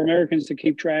for Americans to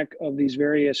keep track of these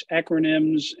various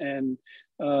acronyms and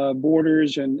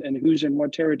borders and who's in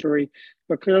what territory.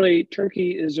 But clearly,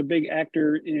 Turkey is a big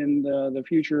actor in the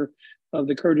future of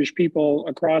the Kurdish people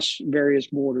across various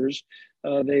borders.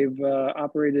 They've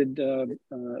operated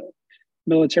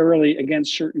militarily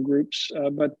against certain groups.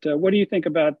 But what do you think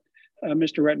about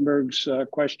Mr. Rettenberg's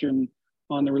question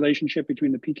on the relationship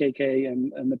between the PKK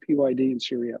and the PYD in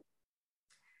Syria?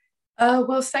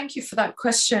 Well, thank you for that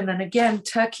question. And again,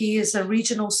 Turkey is a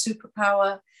regional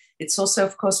superpower. It's also,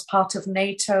 of course, part of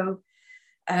NATO.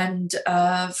 And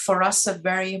for us, a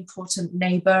very important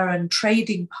neighbor and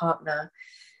trading partner.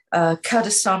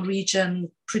 Kurdistan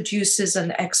region produces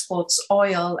and exports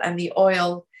oil, and the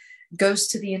oil goes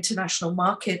to the international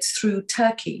market through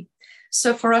Turkey.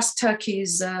 So for us, Turkey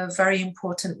is a very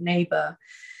important neighbor.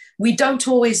 We don't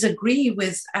always agree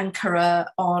with Ankara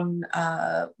on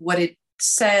what it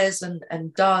says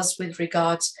and does with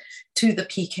regards to the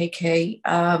PKK.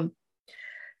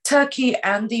 Turkey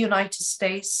and the United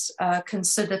States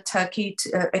consider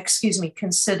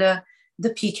the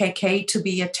PKK to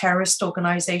be a terrorist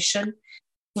organization.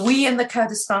 We in the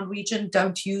Kurdistan region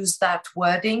don't use that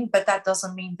wording, but that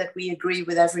doesn't mean that we agree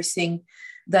with everything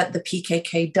that the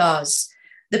PKK does.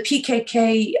 The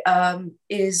PKK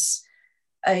is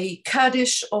a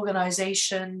Kurdish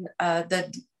organization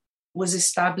that was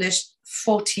established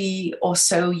 40 or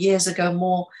so years ago,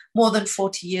 more than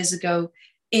 40 years ago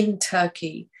in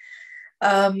Turkey.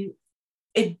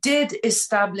 It did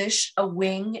establish a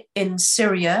wing in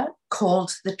Syria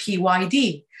called the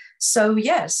PYD. So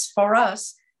yes, for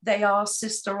us, they are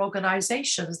sister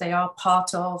organizations. They are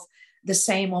part of the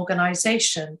same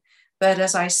organization. But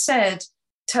as I said,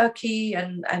 Turkey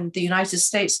and the United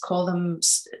States call them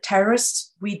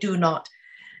terrorists. We do not.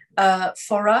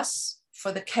 For us,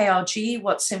 for the KRG,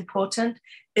 what's important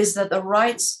is that the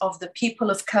rights of the people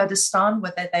of Kurdistan,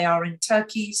 whether they are in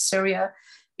Turkey, Syria,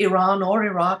 Iran, or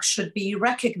Iraq, should be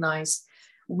recognized.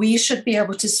 We should be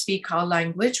able to speak our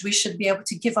language. We should be able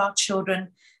to give our children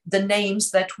the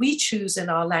names that we choose in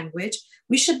our language.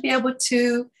 We should be able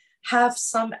to have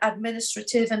some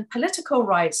administrative and political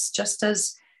rights, just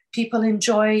as people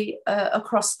enjoy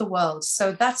across the world.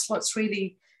 So that's what's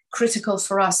really critical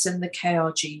for us in the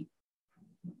KRG.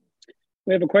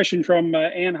 We have a question from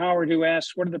Ann Howard, who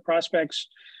asks, what are the prospects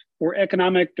for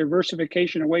economic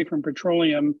diversification away from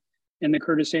petroleum in the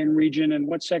Kurdistan region, and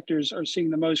what sectors are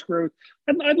seeing the most growth?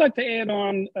 I'd like to add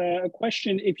on a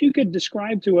question. If you could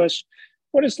describe to us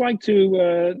what it's like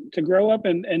to grow up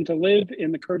and to live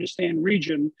in the Kurdistan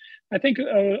region. I think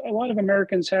a lot of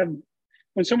Americans have,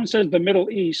 when someone says the Middle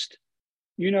East,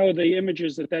 you know, the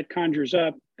images that conjures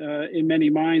up in many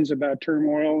minds about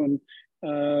turmoil and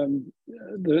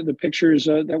the pictures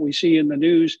that we see in the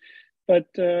news. But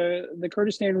the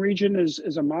Kurdistan region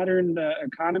is a modern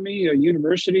economy,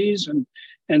 universities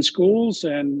and schools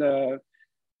and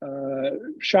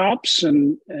shops.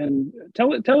 And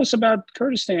tell us about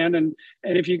Kurdistan, and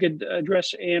if you could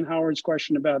address Ann Howard's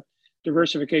question about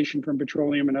diversification from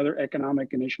petroleum and other economic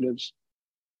initiatives.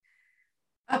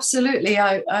 Absolutely.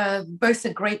 Both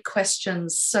are great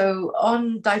questions. So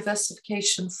on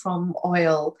diversification from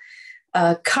oil,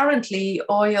 currently,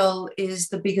 oil is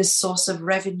the biggest source of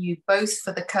revenue, both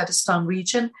for the Kurdistan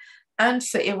region and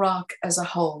for Iraq as a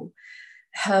whole.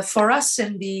 For us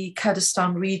in the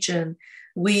Kurdistan region,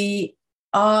 we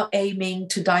are aiming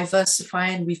to diversify,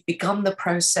 and we've begun the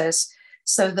process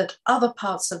so that other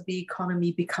parts of the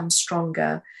economy become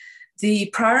stronger. The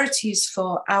priorities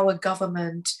for our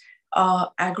government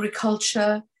are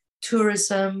agriculture,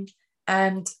 tourism,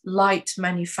 and light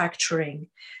manufacturing.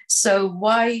 So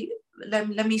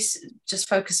let me just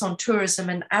focus on tourism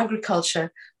and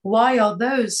agriculture. Why are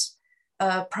those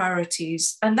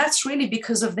priorities? And that's really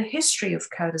because of the history of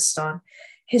Kurdistan.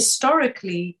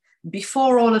 Historically,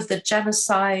 before all of the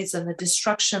genocides and the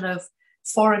destruction of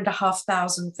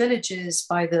 4,500 villages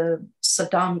by the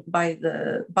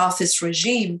Ba'athist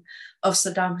regime of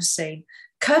Saddam Hussein,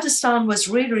 Kurdistan was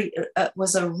really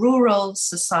was a rural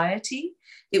society.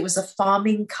 It was a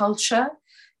farming culture.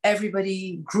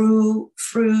 Everybody grew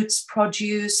fruits,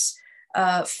 produce.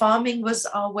 Farming was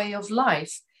our way of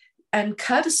life. And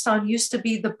Kurdistan used to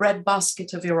be the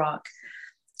breadbasket of Iraq.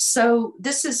 So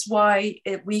this is why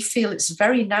we feel it's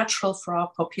very natural for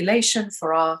our population,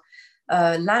 for our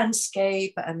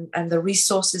landscape and the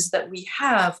resources that we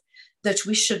have, that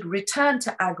we should return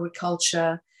to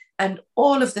agriculture and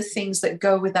all of the things that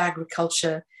go with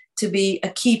agriculture to be a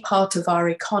key part of our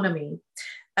economy.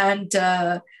 And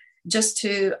just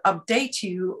to update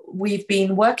you, we've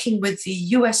been working with the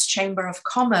US Chamber of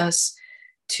Commerce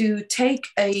to take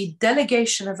a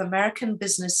delegation of American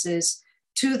businesses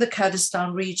to the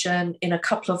Kurdistan region in a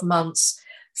couple of months,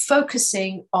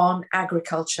 focusing on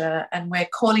agriculture. And we're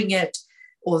calling it,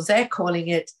 or they're calling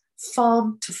it,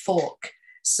 farm to fork.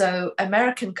 So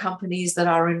American companies that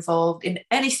are involved in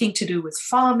anything to do with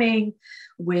farming,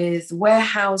 with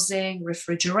warehousing,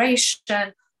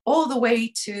 refrigeration, all the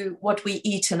way to what we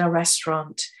eat in a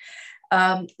restaurant.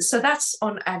 So that's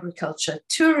on agriculture.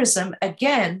 Tourism,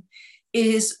 again,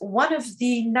 is one of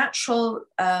the natural,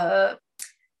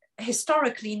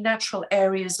 historically natural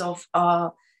areas of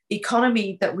our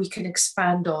economy that we can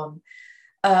expand on.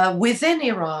 Within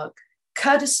Iraq,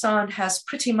 Kurdistan has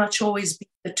pretty much always been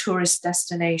the tourist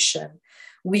destination.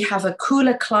 We have a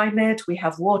cooler climate, we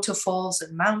have waterfalls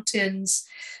and mountains.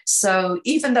 So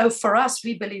even though for us,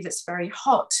 we believe it's very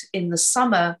hot in the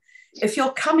summer, if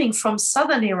you're coming from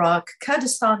southern Iraq,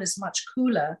 Kurdistan is much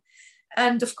cooler.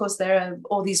 And of course, there are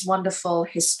all these wonderful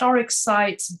historic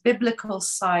sites, biblical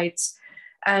sites,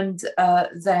 and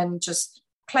then just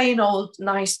plain old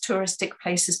nice touristic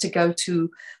places to go to,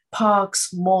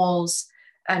 parks, malls,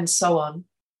 and so on.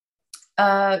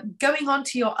 Going on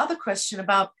to your other question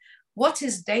about what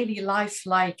is daily life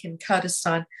like in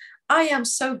Kurdistan, I am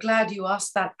so glad you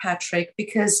asked that, Patrick,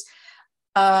 because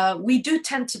we do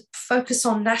tend to focus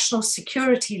on national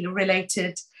security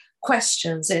related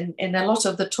questions in a lot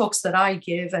of the talks that I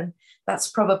give, and that's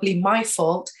probably my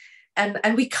fault. And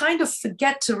we kind of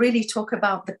forget to really talk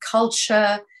about the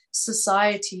culture,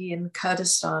 society in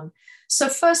Kurdistan. So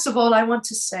first of all, I want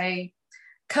to say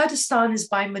Kurdistan is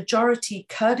by majority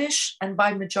Kurdish and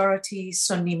by majority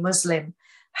Sunni Muslim.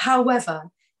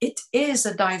 However, it is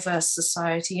a diverse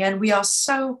society, and we are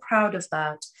so proud of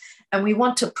that. And we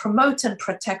want to promote and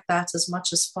protect that as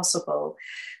much as possible.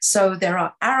 So there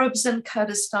are Arabs in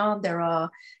Kurdistan, there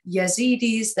are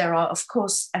Yazidis, there are, of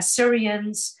course,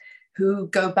 Assyrians who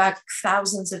go back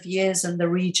thousands of years in the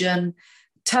region,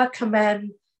 Turkmen,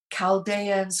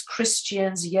 Chaldeans,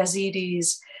 Christians,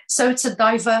 Yazidis. So it's a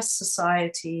diverse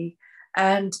society.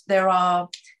 And there are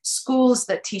schools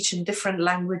that teach in different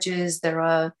languages. There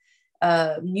are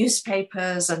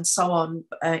newspapers and so on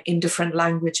in different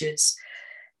languages.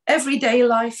 Everyday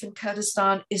life in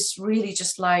Kurdistan is really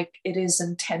just like it is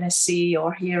in Tennessee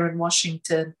or here in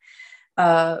Washington.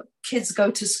 Kids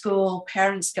go to school,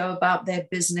 parents go about their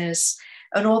business.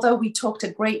 And although we talked a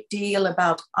great deal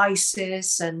about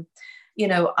ISIS and,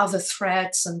 other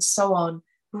threats and so on,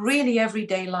 really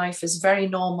everyday life is very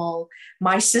normal.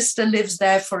 My sister lives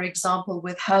there, for example,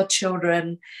 with her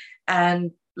children,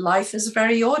 and life is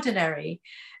very ordinary.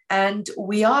 And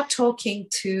we are talking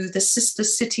to the Sister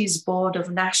Cities Board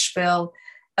of Nashville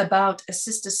about a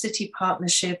sister city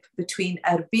partnership between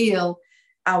Erbil,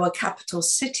 our capital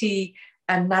city,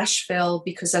 and Nashville,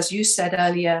 because as you said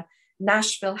earlier,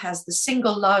 Nashville has the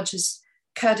single largest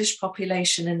Kurdish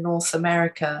population in North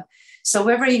America. So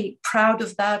we're very proud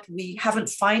of that. We haven't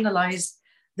finalized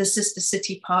the sister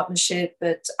city partnership,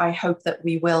 but I hope that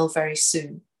we will very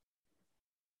soon.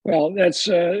 Well, that's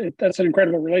an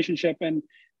incredible relationship, and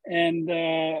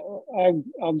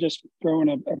I'll just throw in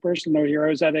a personal note here. I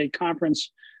was at a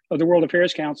conference of the World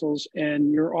Affairs Councils,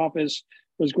 and your office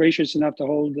was gracious enough to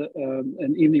hold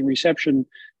an evening reception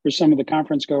for some of the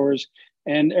conference goers.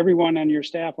 And everyone on your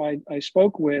staff I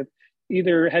spoke with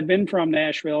either had been from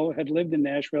Nashville, had lived in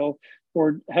Nashville,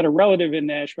 or had a relative in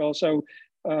Nashville. So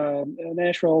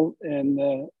Nashville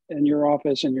and your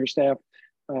office and your staff,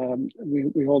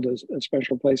 we hold a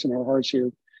special place in our hearts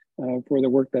here for the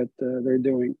work that they're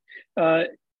doing.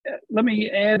 Let me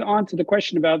add on to the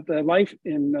question about the life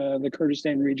in the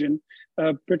Kurdistan region.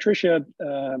 Patricia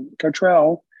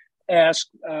Cottrell asked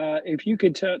if you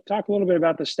could talk a little bit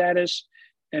about the status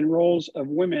and roles of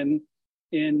women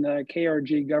in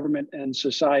KRG government and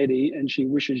society, and she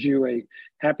wishes you a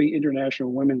happy International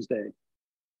Women's Day.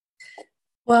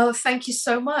 Well, thank you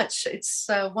so much. It's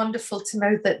wonderful to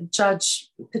know that Judge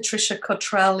Patricia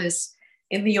Cottrell is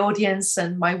in the audience,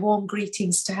 and my warm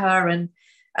greetings to her. And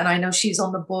I know she's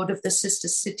on the board of the Sister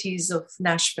Cities of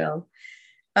Nashville.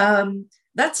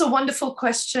 That's a wonderful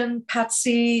question,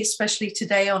 Patsy, especially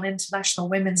today on International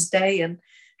Women's Day, and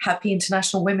happy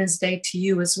International Women's Day to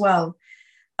you as well.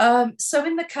 So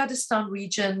in the Kurdistan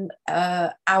region,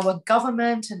 our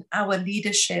government and our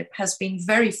leadership has been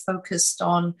very focused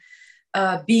on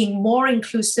being more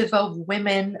inclusive of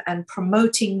women and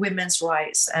promoting women's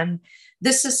rights. And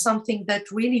this is something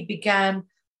that really began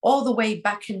all the way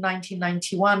back in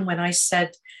 1991 when I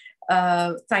said,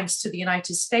 thanks to the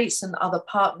United States and other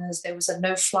partners, there was a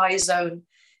no-fly zone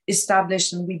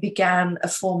established and we began a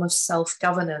form of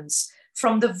self-governance.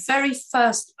 From the very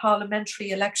first parliamentary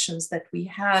elections that we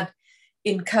had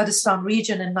in Kurdistan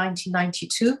region in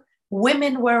 1992,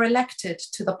 women were elected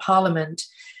to the parliament.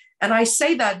 And I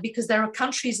say that because there are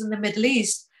countries in the Middle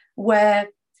East where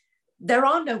there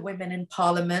are no women in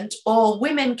parliament, or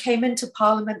women came into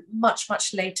parliament much,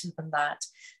 much later than that.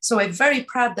 So I'm very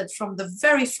proud that from the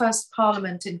very first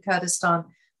parliament in Kurdistan,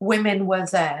 women were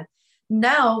there.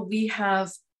 Now we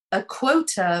have a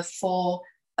quota for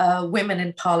women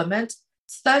in parliament.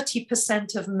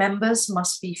 30% of members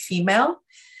must be female.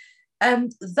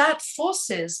 And that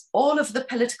forces all of the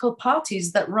political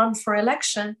parties that run for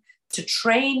election to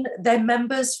train their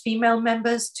members, female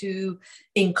members, to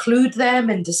include them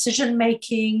in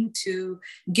decision-making, to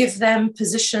give them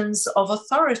positions of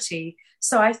authority.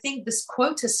 So I think this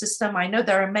quota system, I know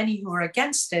there are many who are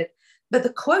against it, but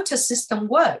the quota system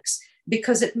works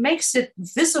because it makes it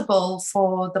visible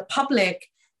for the public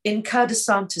in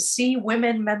Kurdistan to see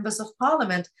women members of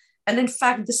parliament. And in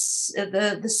fact,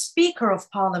 the Speaker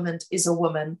of Parliament is a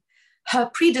woman. Her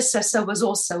predecessor was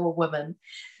also a woman.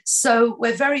 So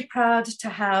we're very proud to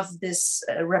have this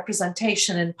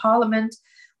representation in Parliament.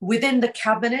 Within the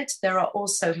cabinet, there are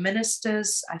also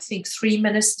ministers, I think 3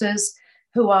 ministers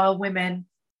who are women.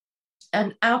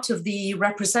 And out of the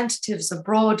representatives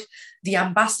abroad, the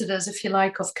ambassadors, if you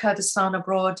like, of Kurdistan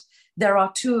abroad, there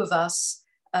are 2 of us,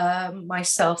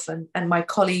 myself and my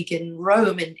colleague in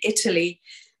Rome, in Italy,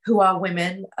 who are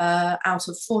women out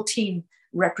of 14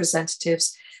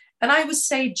 representatives. And I would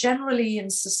say generally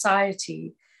in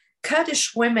society,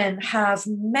 Kurdish women have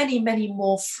many, many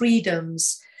more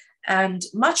freedoms and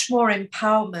much more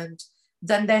empowerment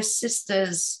than their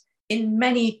sisters in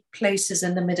many places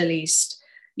in the Middle East.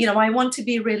 You know, I want to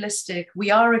be realistic. We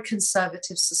are a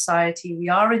conservative society. We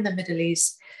are in the Middle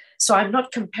East. So I'm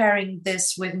not comparing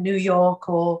this with New York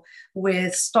or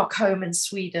with Stockholm in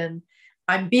Sweden.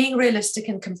 I'm being realistic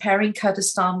and comparing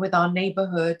Kurdistan with our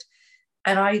neighborhood.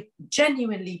 And I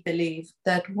genuinely believe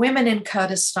that women in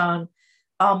Kurdistan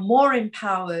are more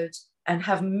empowered and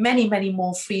have many, many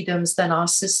more freedoms than our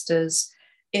sisters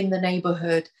in the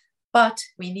neighborhood. But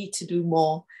we need to do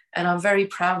more. And I'm very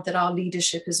proud that our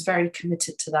leadership is very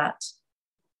committed to that.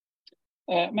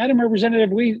 Madam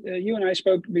Representative, you and I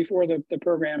spoke before the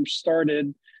program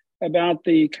started about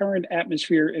the current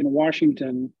atmosphere in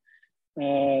Washington.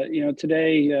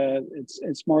 Today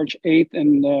it's March 8th,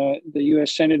 and the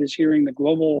U.S. Senate is hearing the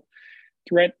global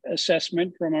threat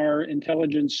assessment from our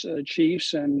intelligence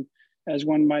chiefs. And as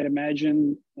one might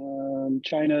imagine,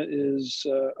 China is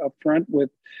up front with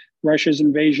Russia's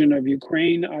invasion of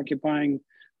Ukraine, occupying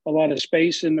a lot of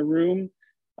space in the room.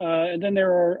 And then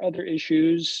there are other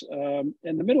issues. And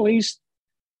the Middle East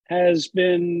has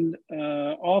been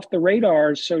off the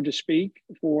radar, so to speak,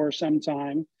 for some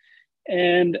time.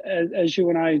 And as you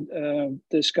and I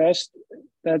discussed,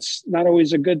 that's not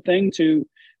always a good thing to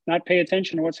not pay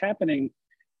attention to what's happening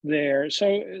there.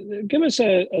 So give us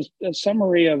a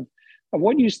summary of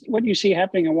what you see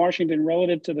happening in Washington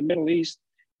relative to the Middle East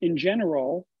in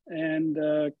general and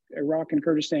Iraq and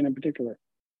Kurdistan in particular.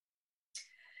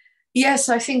 Yes,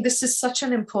 I think this is such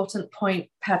an important point,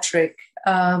 Patrick.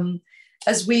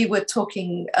 As we were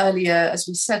talking earlier, as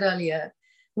we said earlier,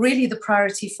 really the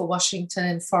priority for Washington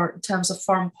in terms of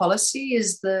foreign policy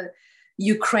is the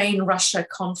Ukraine-Russia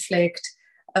conflict.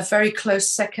 A very close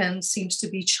second seems to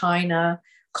be China,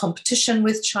 competition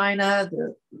with China,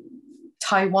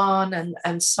 Taiwan,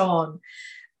 and so on.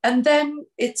 And then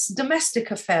it's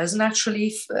domestic affairs.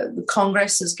 Naturally, the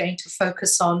Congress is going to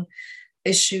focus on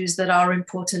issues that are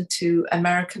important to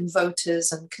American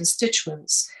voters and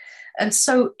constituents. And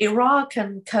so Iraq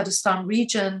and Kurdistan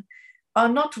region are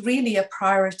not really a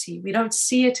priority. We don't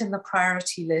see it in the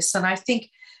priority list. And I think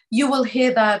you will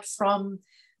hear that from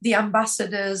the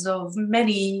ambassadors of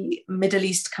many Middle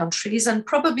East countries and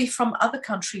probably from other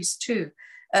countries too,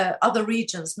 other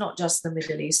regions, not just the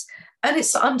Middle East. And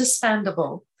it's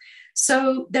understandable.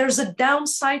 So there's a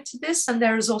downside to this, and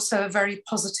there is also a very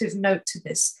positive note to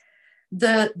this.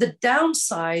 The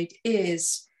downside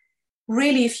is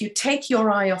really, if you take your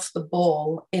eye off the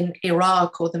ball in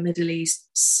Iraq or the Middle East,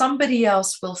 somebody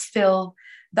else will fill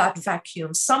that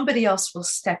vacuum. Somebody else will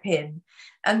step in.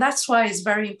 And that's why it's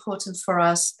very important for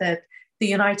us that the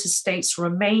United States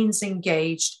remains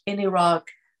engaged in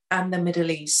Iraq and the Middle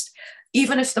East.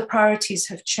 Even if the priorities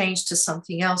have changed to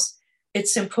something else,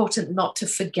 it's important not to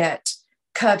forget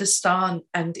Kurdistan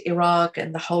and Iraq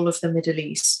and the whole of the Middle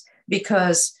East,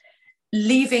 because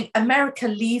America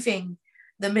leaving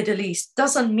the Middle East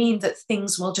doesn't mean that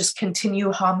things will just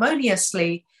continue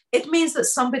harmoniously. It means that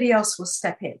somebody else will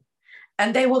step in,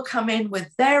 and they will come in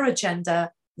with their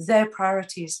agenda, their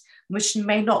priorities, which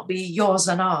may not be yours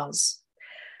and ours.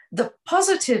 The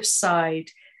positive side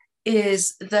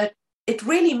is that it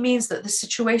really means that the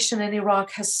situation in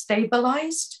Iraq has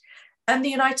stabilized, and the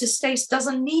United States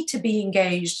doesn't need to be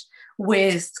engaged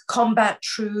with combat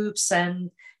troops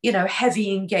and,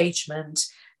 heavy engagement.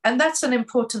 And that's an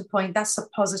important point. That's a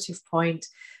positive point.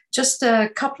 Just a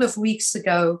couple of weeks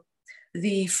ago,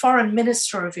 the foreign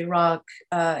minister of Iraq,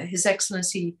 His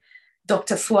Excellency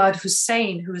Dr. Fuad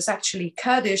Hussein, who is actually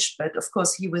Kurdish, but of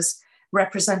course he was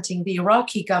representing the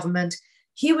Iraqi government,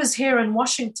 he was here in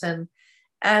Washington.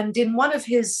 And in one of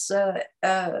his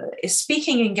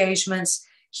speaking engagements,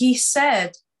 he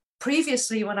said,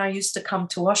 previously when I used to come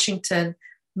to Washington,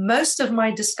 most of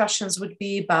my discussions would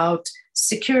be about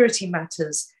security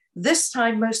matters. This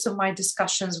time, most of my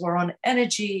discussions were on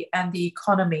energy and the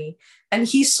economy, and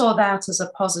he saw that as a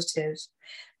positive.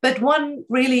 But one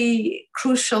really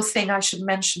crucial thing I should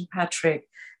mention, Patrick,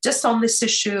 just on this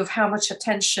issue of how much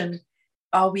attention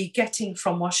are we getting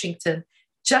from Washington.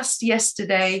 Just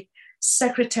yesterday,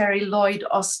 Secretary Lloyd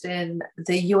Austin,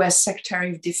 the US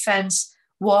Secretary of Defense,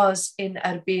 was in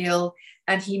Erbil,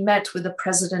 and he met with the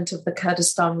president of the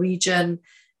Kurdistan region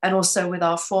and also with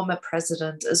our former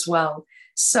president as well.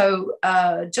 So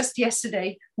just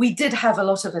yesterday, we did have a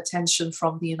lot of attention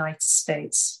from the United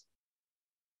States.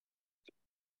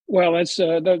 Well, that's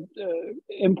the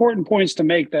important points to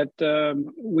make, that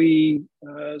we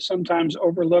sometimes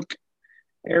overlook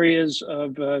areas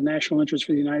of national interest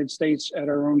for the United States at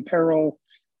our own peril.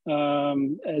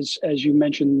 As you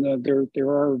mentioned, there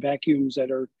are vacuums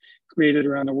that are created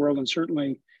around the world, and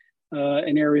certainly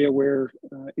an area where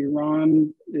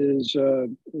Iran is a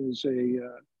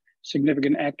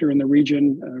significant actor in the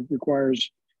region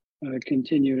requires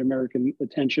continued American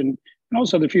attention. And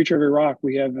also the future of Iraq.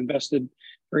 We have invested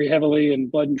very heavily in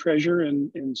blood and treasure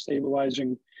in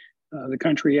stabilizing the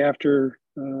country after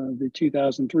the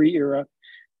 2003 era.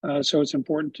 So it's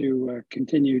important to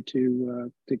continue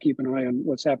to keep an eye on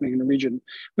what's happening in the region.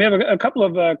 We have a couple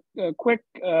of quick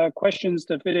questions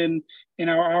to fit in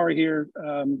our hour here.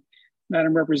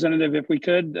 Madam Representative, if we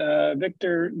could,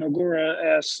 Victor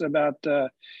Nogura asks about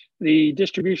the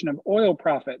distribution of oil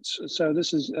profits. So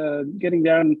this is drilling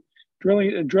down,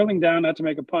 not to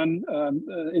make a pun,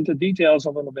 into details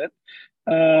a little bit,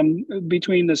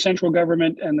 between the central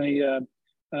government and the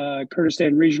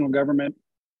Kurdistan Regional Government.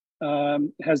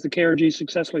 Has the KRG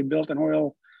successfully built an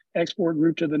oil export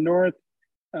route to the north?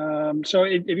 So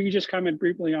if you could just comment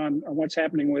briefly on what's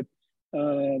happening with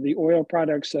the oil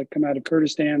products that come out of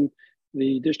Kurdistan,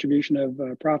 the distribution of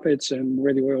profits, and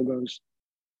where the oil goes.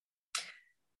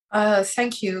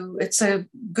 Thank you. It's a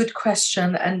good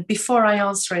question. And before I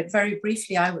answer it, very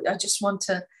briefly, I just want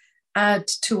to add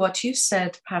to what you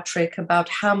said, Patrick, about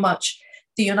how much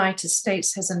the United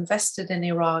States has invested in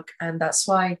Iraq. And that's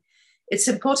why it's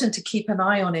important to keep an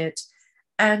eye on it.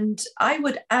 And I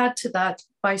would add to that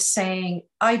by saying,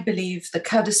 I believe the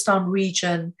Kurdistan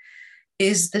region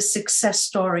is the success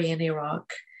story in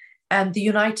Iraq. And the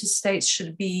United States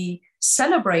should be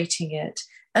celebrating it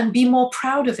and be more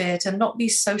proud of it, and not be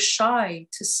so shy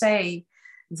to say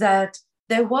that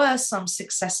there were some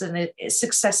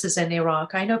successes in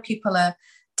Iraq. I know people are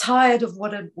tired of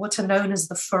what are known as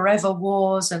the forever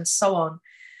wars and so on.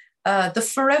 The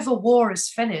forever war is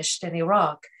finished in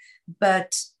Iraq,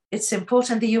 but it's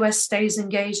important the US stays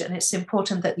engaged, and it's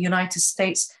important that the United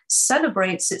States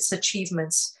celebrates its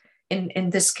achievements,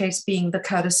 in this case being the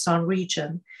Kurdistan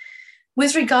region.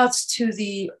 With regards to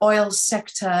the oil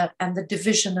sector and the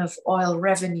division of oil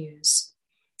revenues.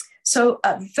 So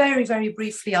very, very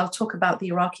briefly, I'll talk about the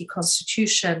Iraqi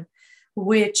constitution,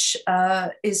 which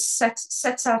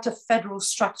sets out a federal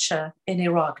structure in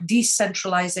Iraq,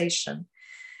 decentralization.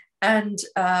 And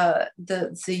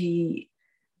the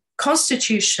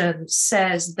constitution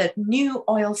says that new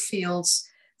oil fields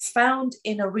found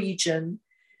in a region,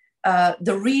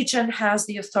 the region has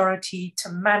the authority to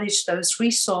manage those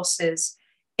resources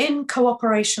in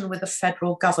cooperation with the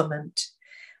federal government.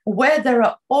 Where there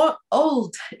are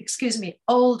old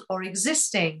or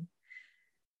existing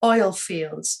oil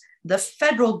fields, the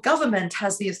federal government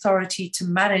has the authority to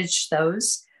manage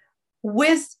those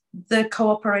with the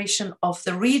cooperation of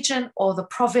the region or the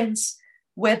province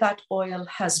where that oil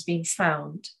has been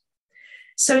found.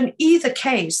 So in either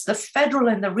case, the federal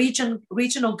and the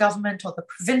regional government or the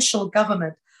provincial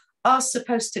government are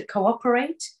supposed to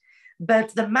cooperate, but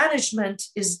the management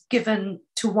is given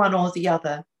to one or the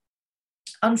other.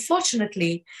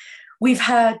 Unfortunately, we've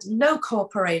had no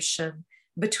cooperation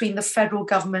between the federal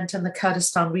government and the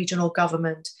Kurdistan Regional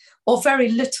Government, or very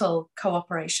little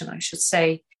cooperation, I should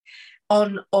say,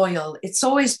 on oil. It's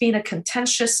always been a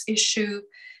contentious issue.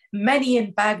 Many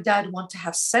in Baghdad want to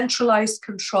have centralized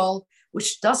control,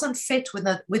 which doesn't fit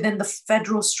within the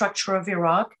federal structure of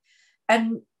Iraq.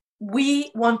 And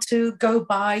we want to go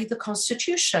by the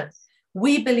constitution.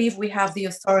 We believe we have the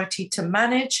authority to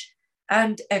manage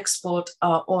and export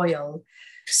our oil.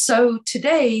 So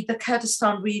today, the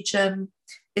Kurdistan region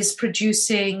is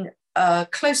producing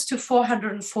close to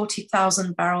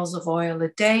 440,000 barrels of oil a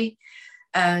day.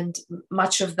 And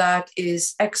much of that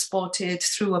is exported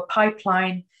through a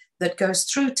pipeline that goes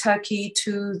through Turkey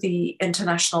to the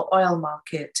international oil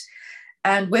market.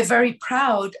 And we're very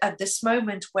proud at this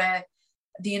moment where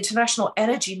the international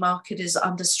energy market is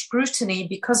under scrutiny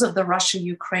because of the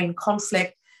Russia-Ukraine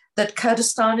conflict, that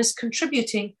Kurdistan is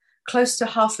contributing close to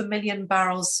 500,000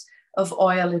 barrels of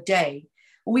oil a day.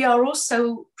 We are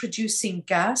also producing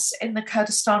gas in the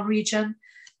Kurdistan region.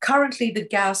 Currently, the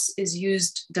gas is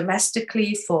used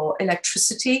domestically for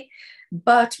electricity,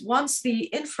 but once the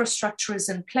infrastructure is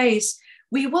in place,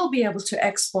 we will be able to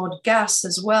export gas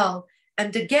as well.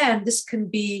 And again, this can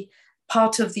be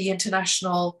part of the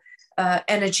international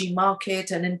energy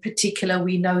market. And in particular,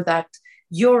 we know that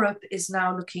Europe is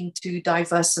now looking to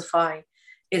diversify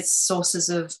its sources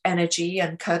of energy,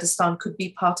 and Kurdistan could be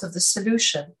part of the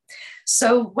solution.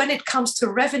 So when it comes to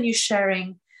revenue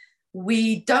sharing,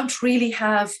 we don't really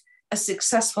have a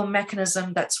successful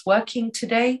mechanism that's working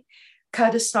today.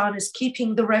 Kurdistan is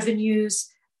keeping the revenues.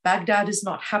 Baghdad is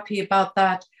not happy about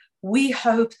that. We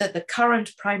hope that the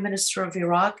current Prime Minister of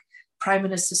Iraq, Prime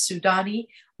Minister Soudani,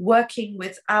 working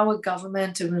with our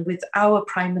government and with our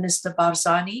Prime Minister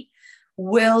Barzani,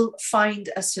 will find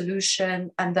a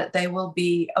solution and that there will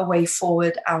be a way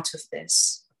forward out of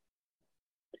this.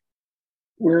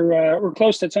 We're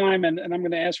close to time, and I'm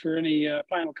going to ask for any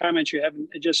final comments you have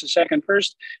in just a second.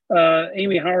 First,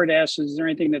 Amy Howard asks, is there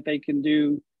anything that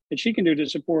she can do to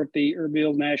support the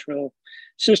Erbil-Nashville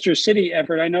Sister City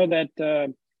effort? I know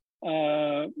that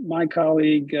my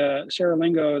colleague, Sarah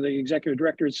Lingo, the executive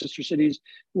director at Sister Cities,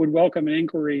 would welcome an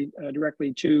inquiry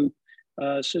directly to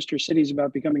sister cities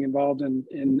about becoming involved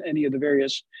in any of the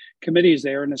various committees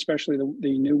there, and especially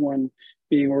the new one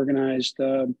being organized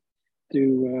to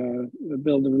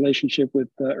build a relationship with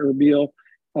Erbil.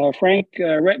 Frank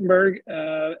Rettenberg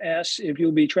asks if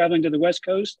you'll be traveling to the West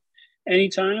Coast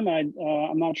anytime.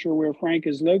 I'm not sure where Frank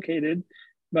is located,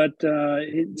 but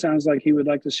it sounds like he would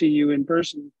like to see you in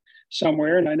person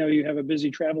somewhere, and I know you have a busy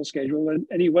travel schedule.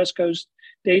 Any West Coast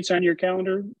dates on your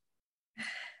calendar?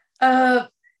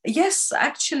 Yes,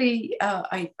 actually,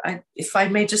 if I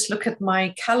may just look at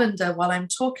my calendar while I'm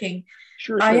talking,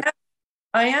 sure.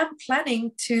 I am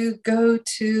planning to go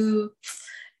to,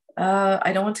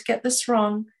 I don't want to get this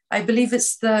wrong, I believe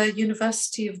it's the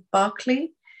University of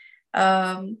Berkeley.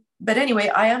 But anyway,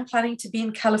 I am planning to be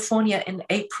in California in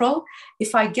April.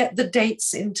 If I get the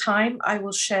dates in time, I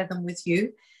will share them with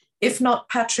you. If not,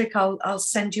 Patrick, I'll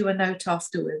send you a note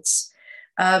afterwards.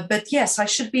 But yes, I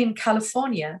should be in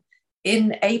California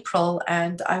in April,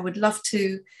 and I would love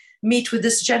to meet with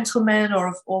this gentleman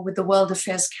or with the World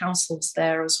Affairs Councils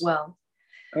there as well.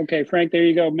 Okay, Frank, there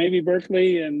you go. Maybe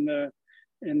Berkeley in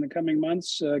the coming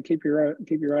months. Keep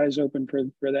your eyes open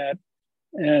for that.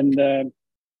 And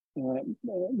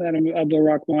Madam Abdul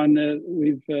Rahman,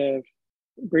 we've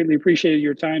greatly appreciated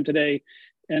your time today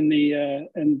and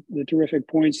the terrific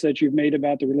points that you've made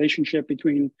about the relationship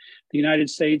between the United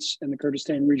States and the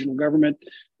Kurdistan Regional Government,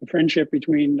 the friendship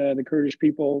between the Kurdish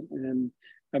people and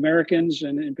Americans,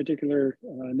 and in particular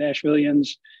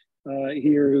Nashvillians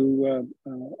here who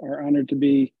are honored to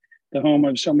be the home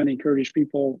of so many Kurdish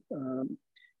people.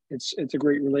 It's a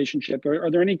great relationship.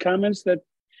 Are there any comments that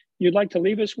you'd like to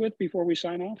leave us with before we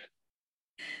sign off?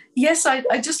 Yes,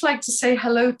 I'd just like to say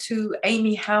hello to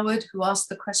Amy Howard, who asked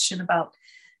the question about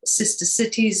sister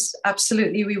cities.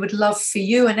 Absolutely, we would love for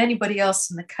you and anybody else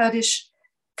in the Kurdish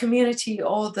community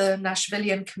or the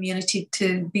Nashvillian community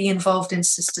to be involved in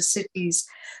sister cities.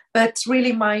 But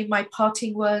really, my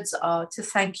parting words are to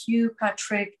thank you,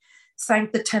 Patrick,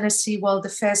 thank the Tennessee World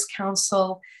Affairs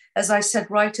Council. As I said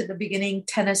right at the beginning,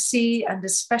 Tennessee and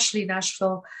especially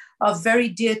Nashville are very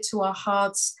dear to our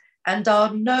hearts and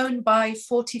are known by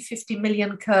 40, 50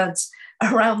 million Kurds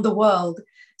around the world.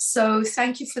 So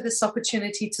thank you for this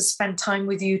opportunity to spend time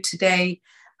with you today.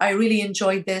 I really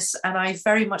enjoyed this, and I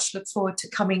very much look forward to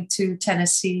coming to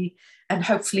Tennessee and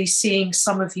hopefully seeing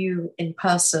some of you in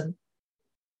person.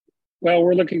 Well,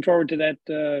 we're looking forward to that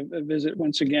visit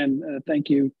once again. Thank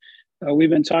you.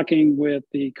 We've been talking with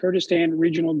the Kurdistan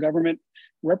Regional Government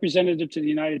representative to the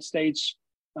United States,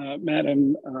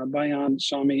 Madam Bayan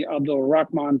Sami Abdul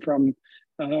Rahman from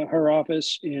her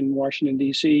office in Washington,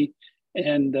 D.C.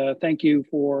 And thank you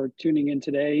for tuning in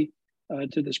today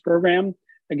to this program.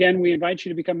 Again, we invite you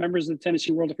to become members of the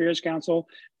Tennessee World Affairs Council.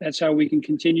 That's how we can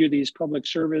continue these public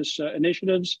service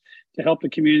initiatives to help the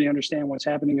community understand what's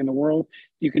happening in the world.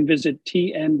 You can visit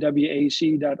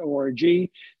TNWAC.org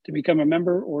to become a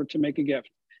member or to make a gift.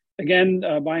 Again,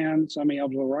 Bayan Sami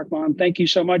Abdul Rahman, thank you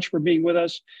so much for being with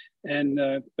us, and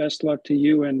best luck to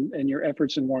you and your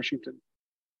efforts in Washington.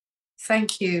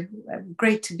 Thank you.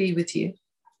 Great to be with you.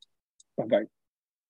 Bye-bye.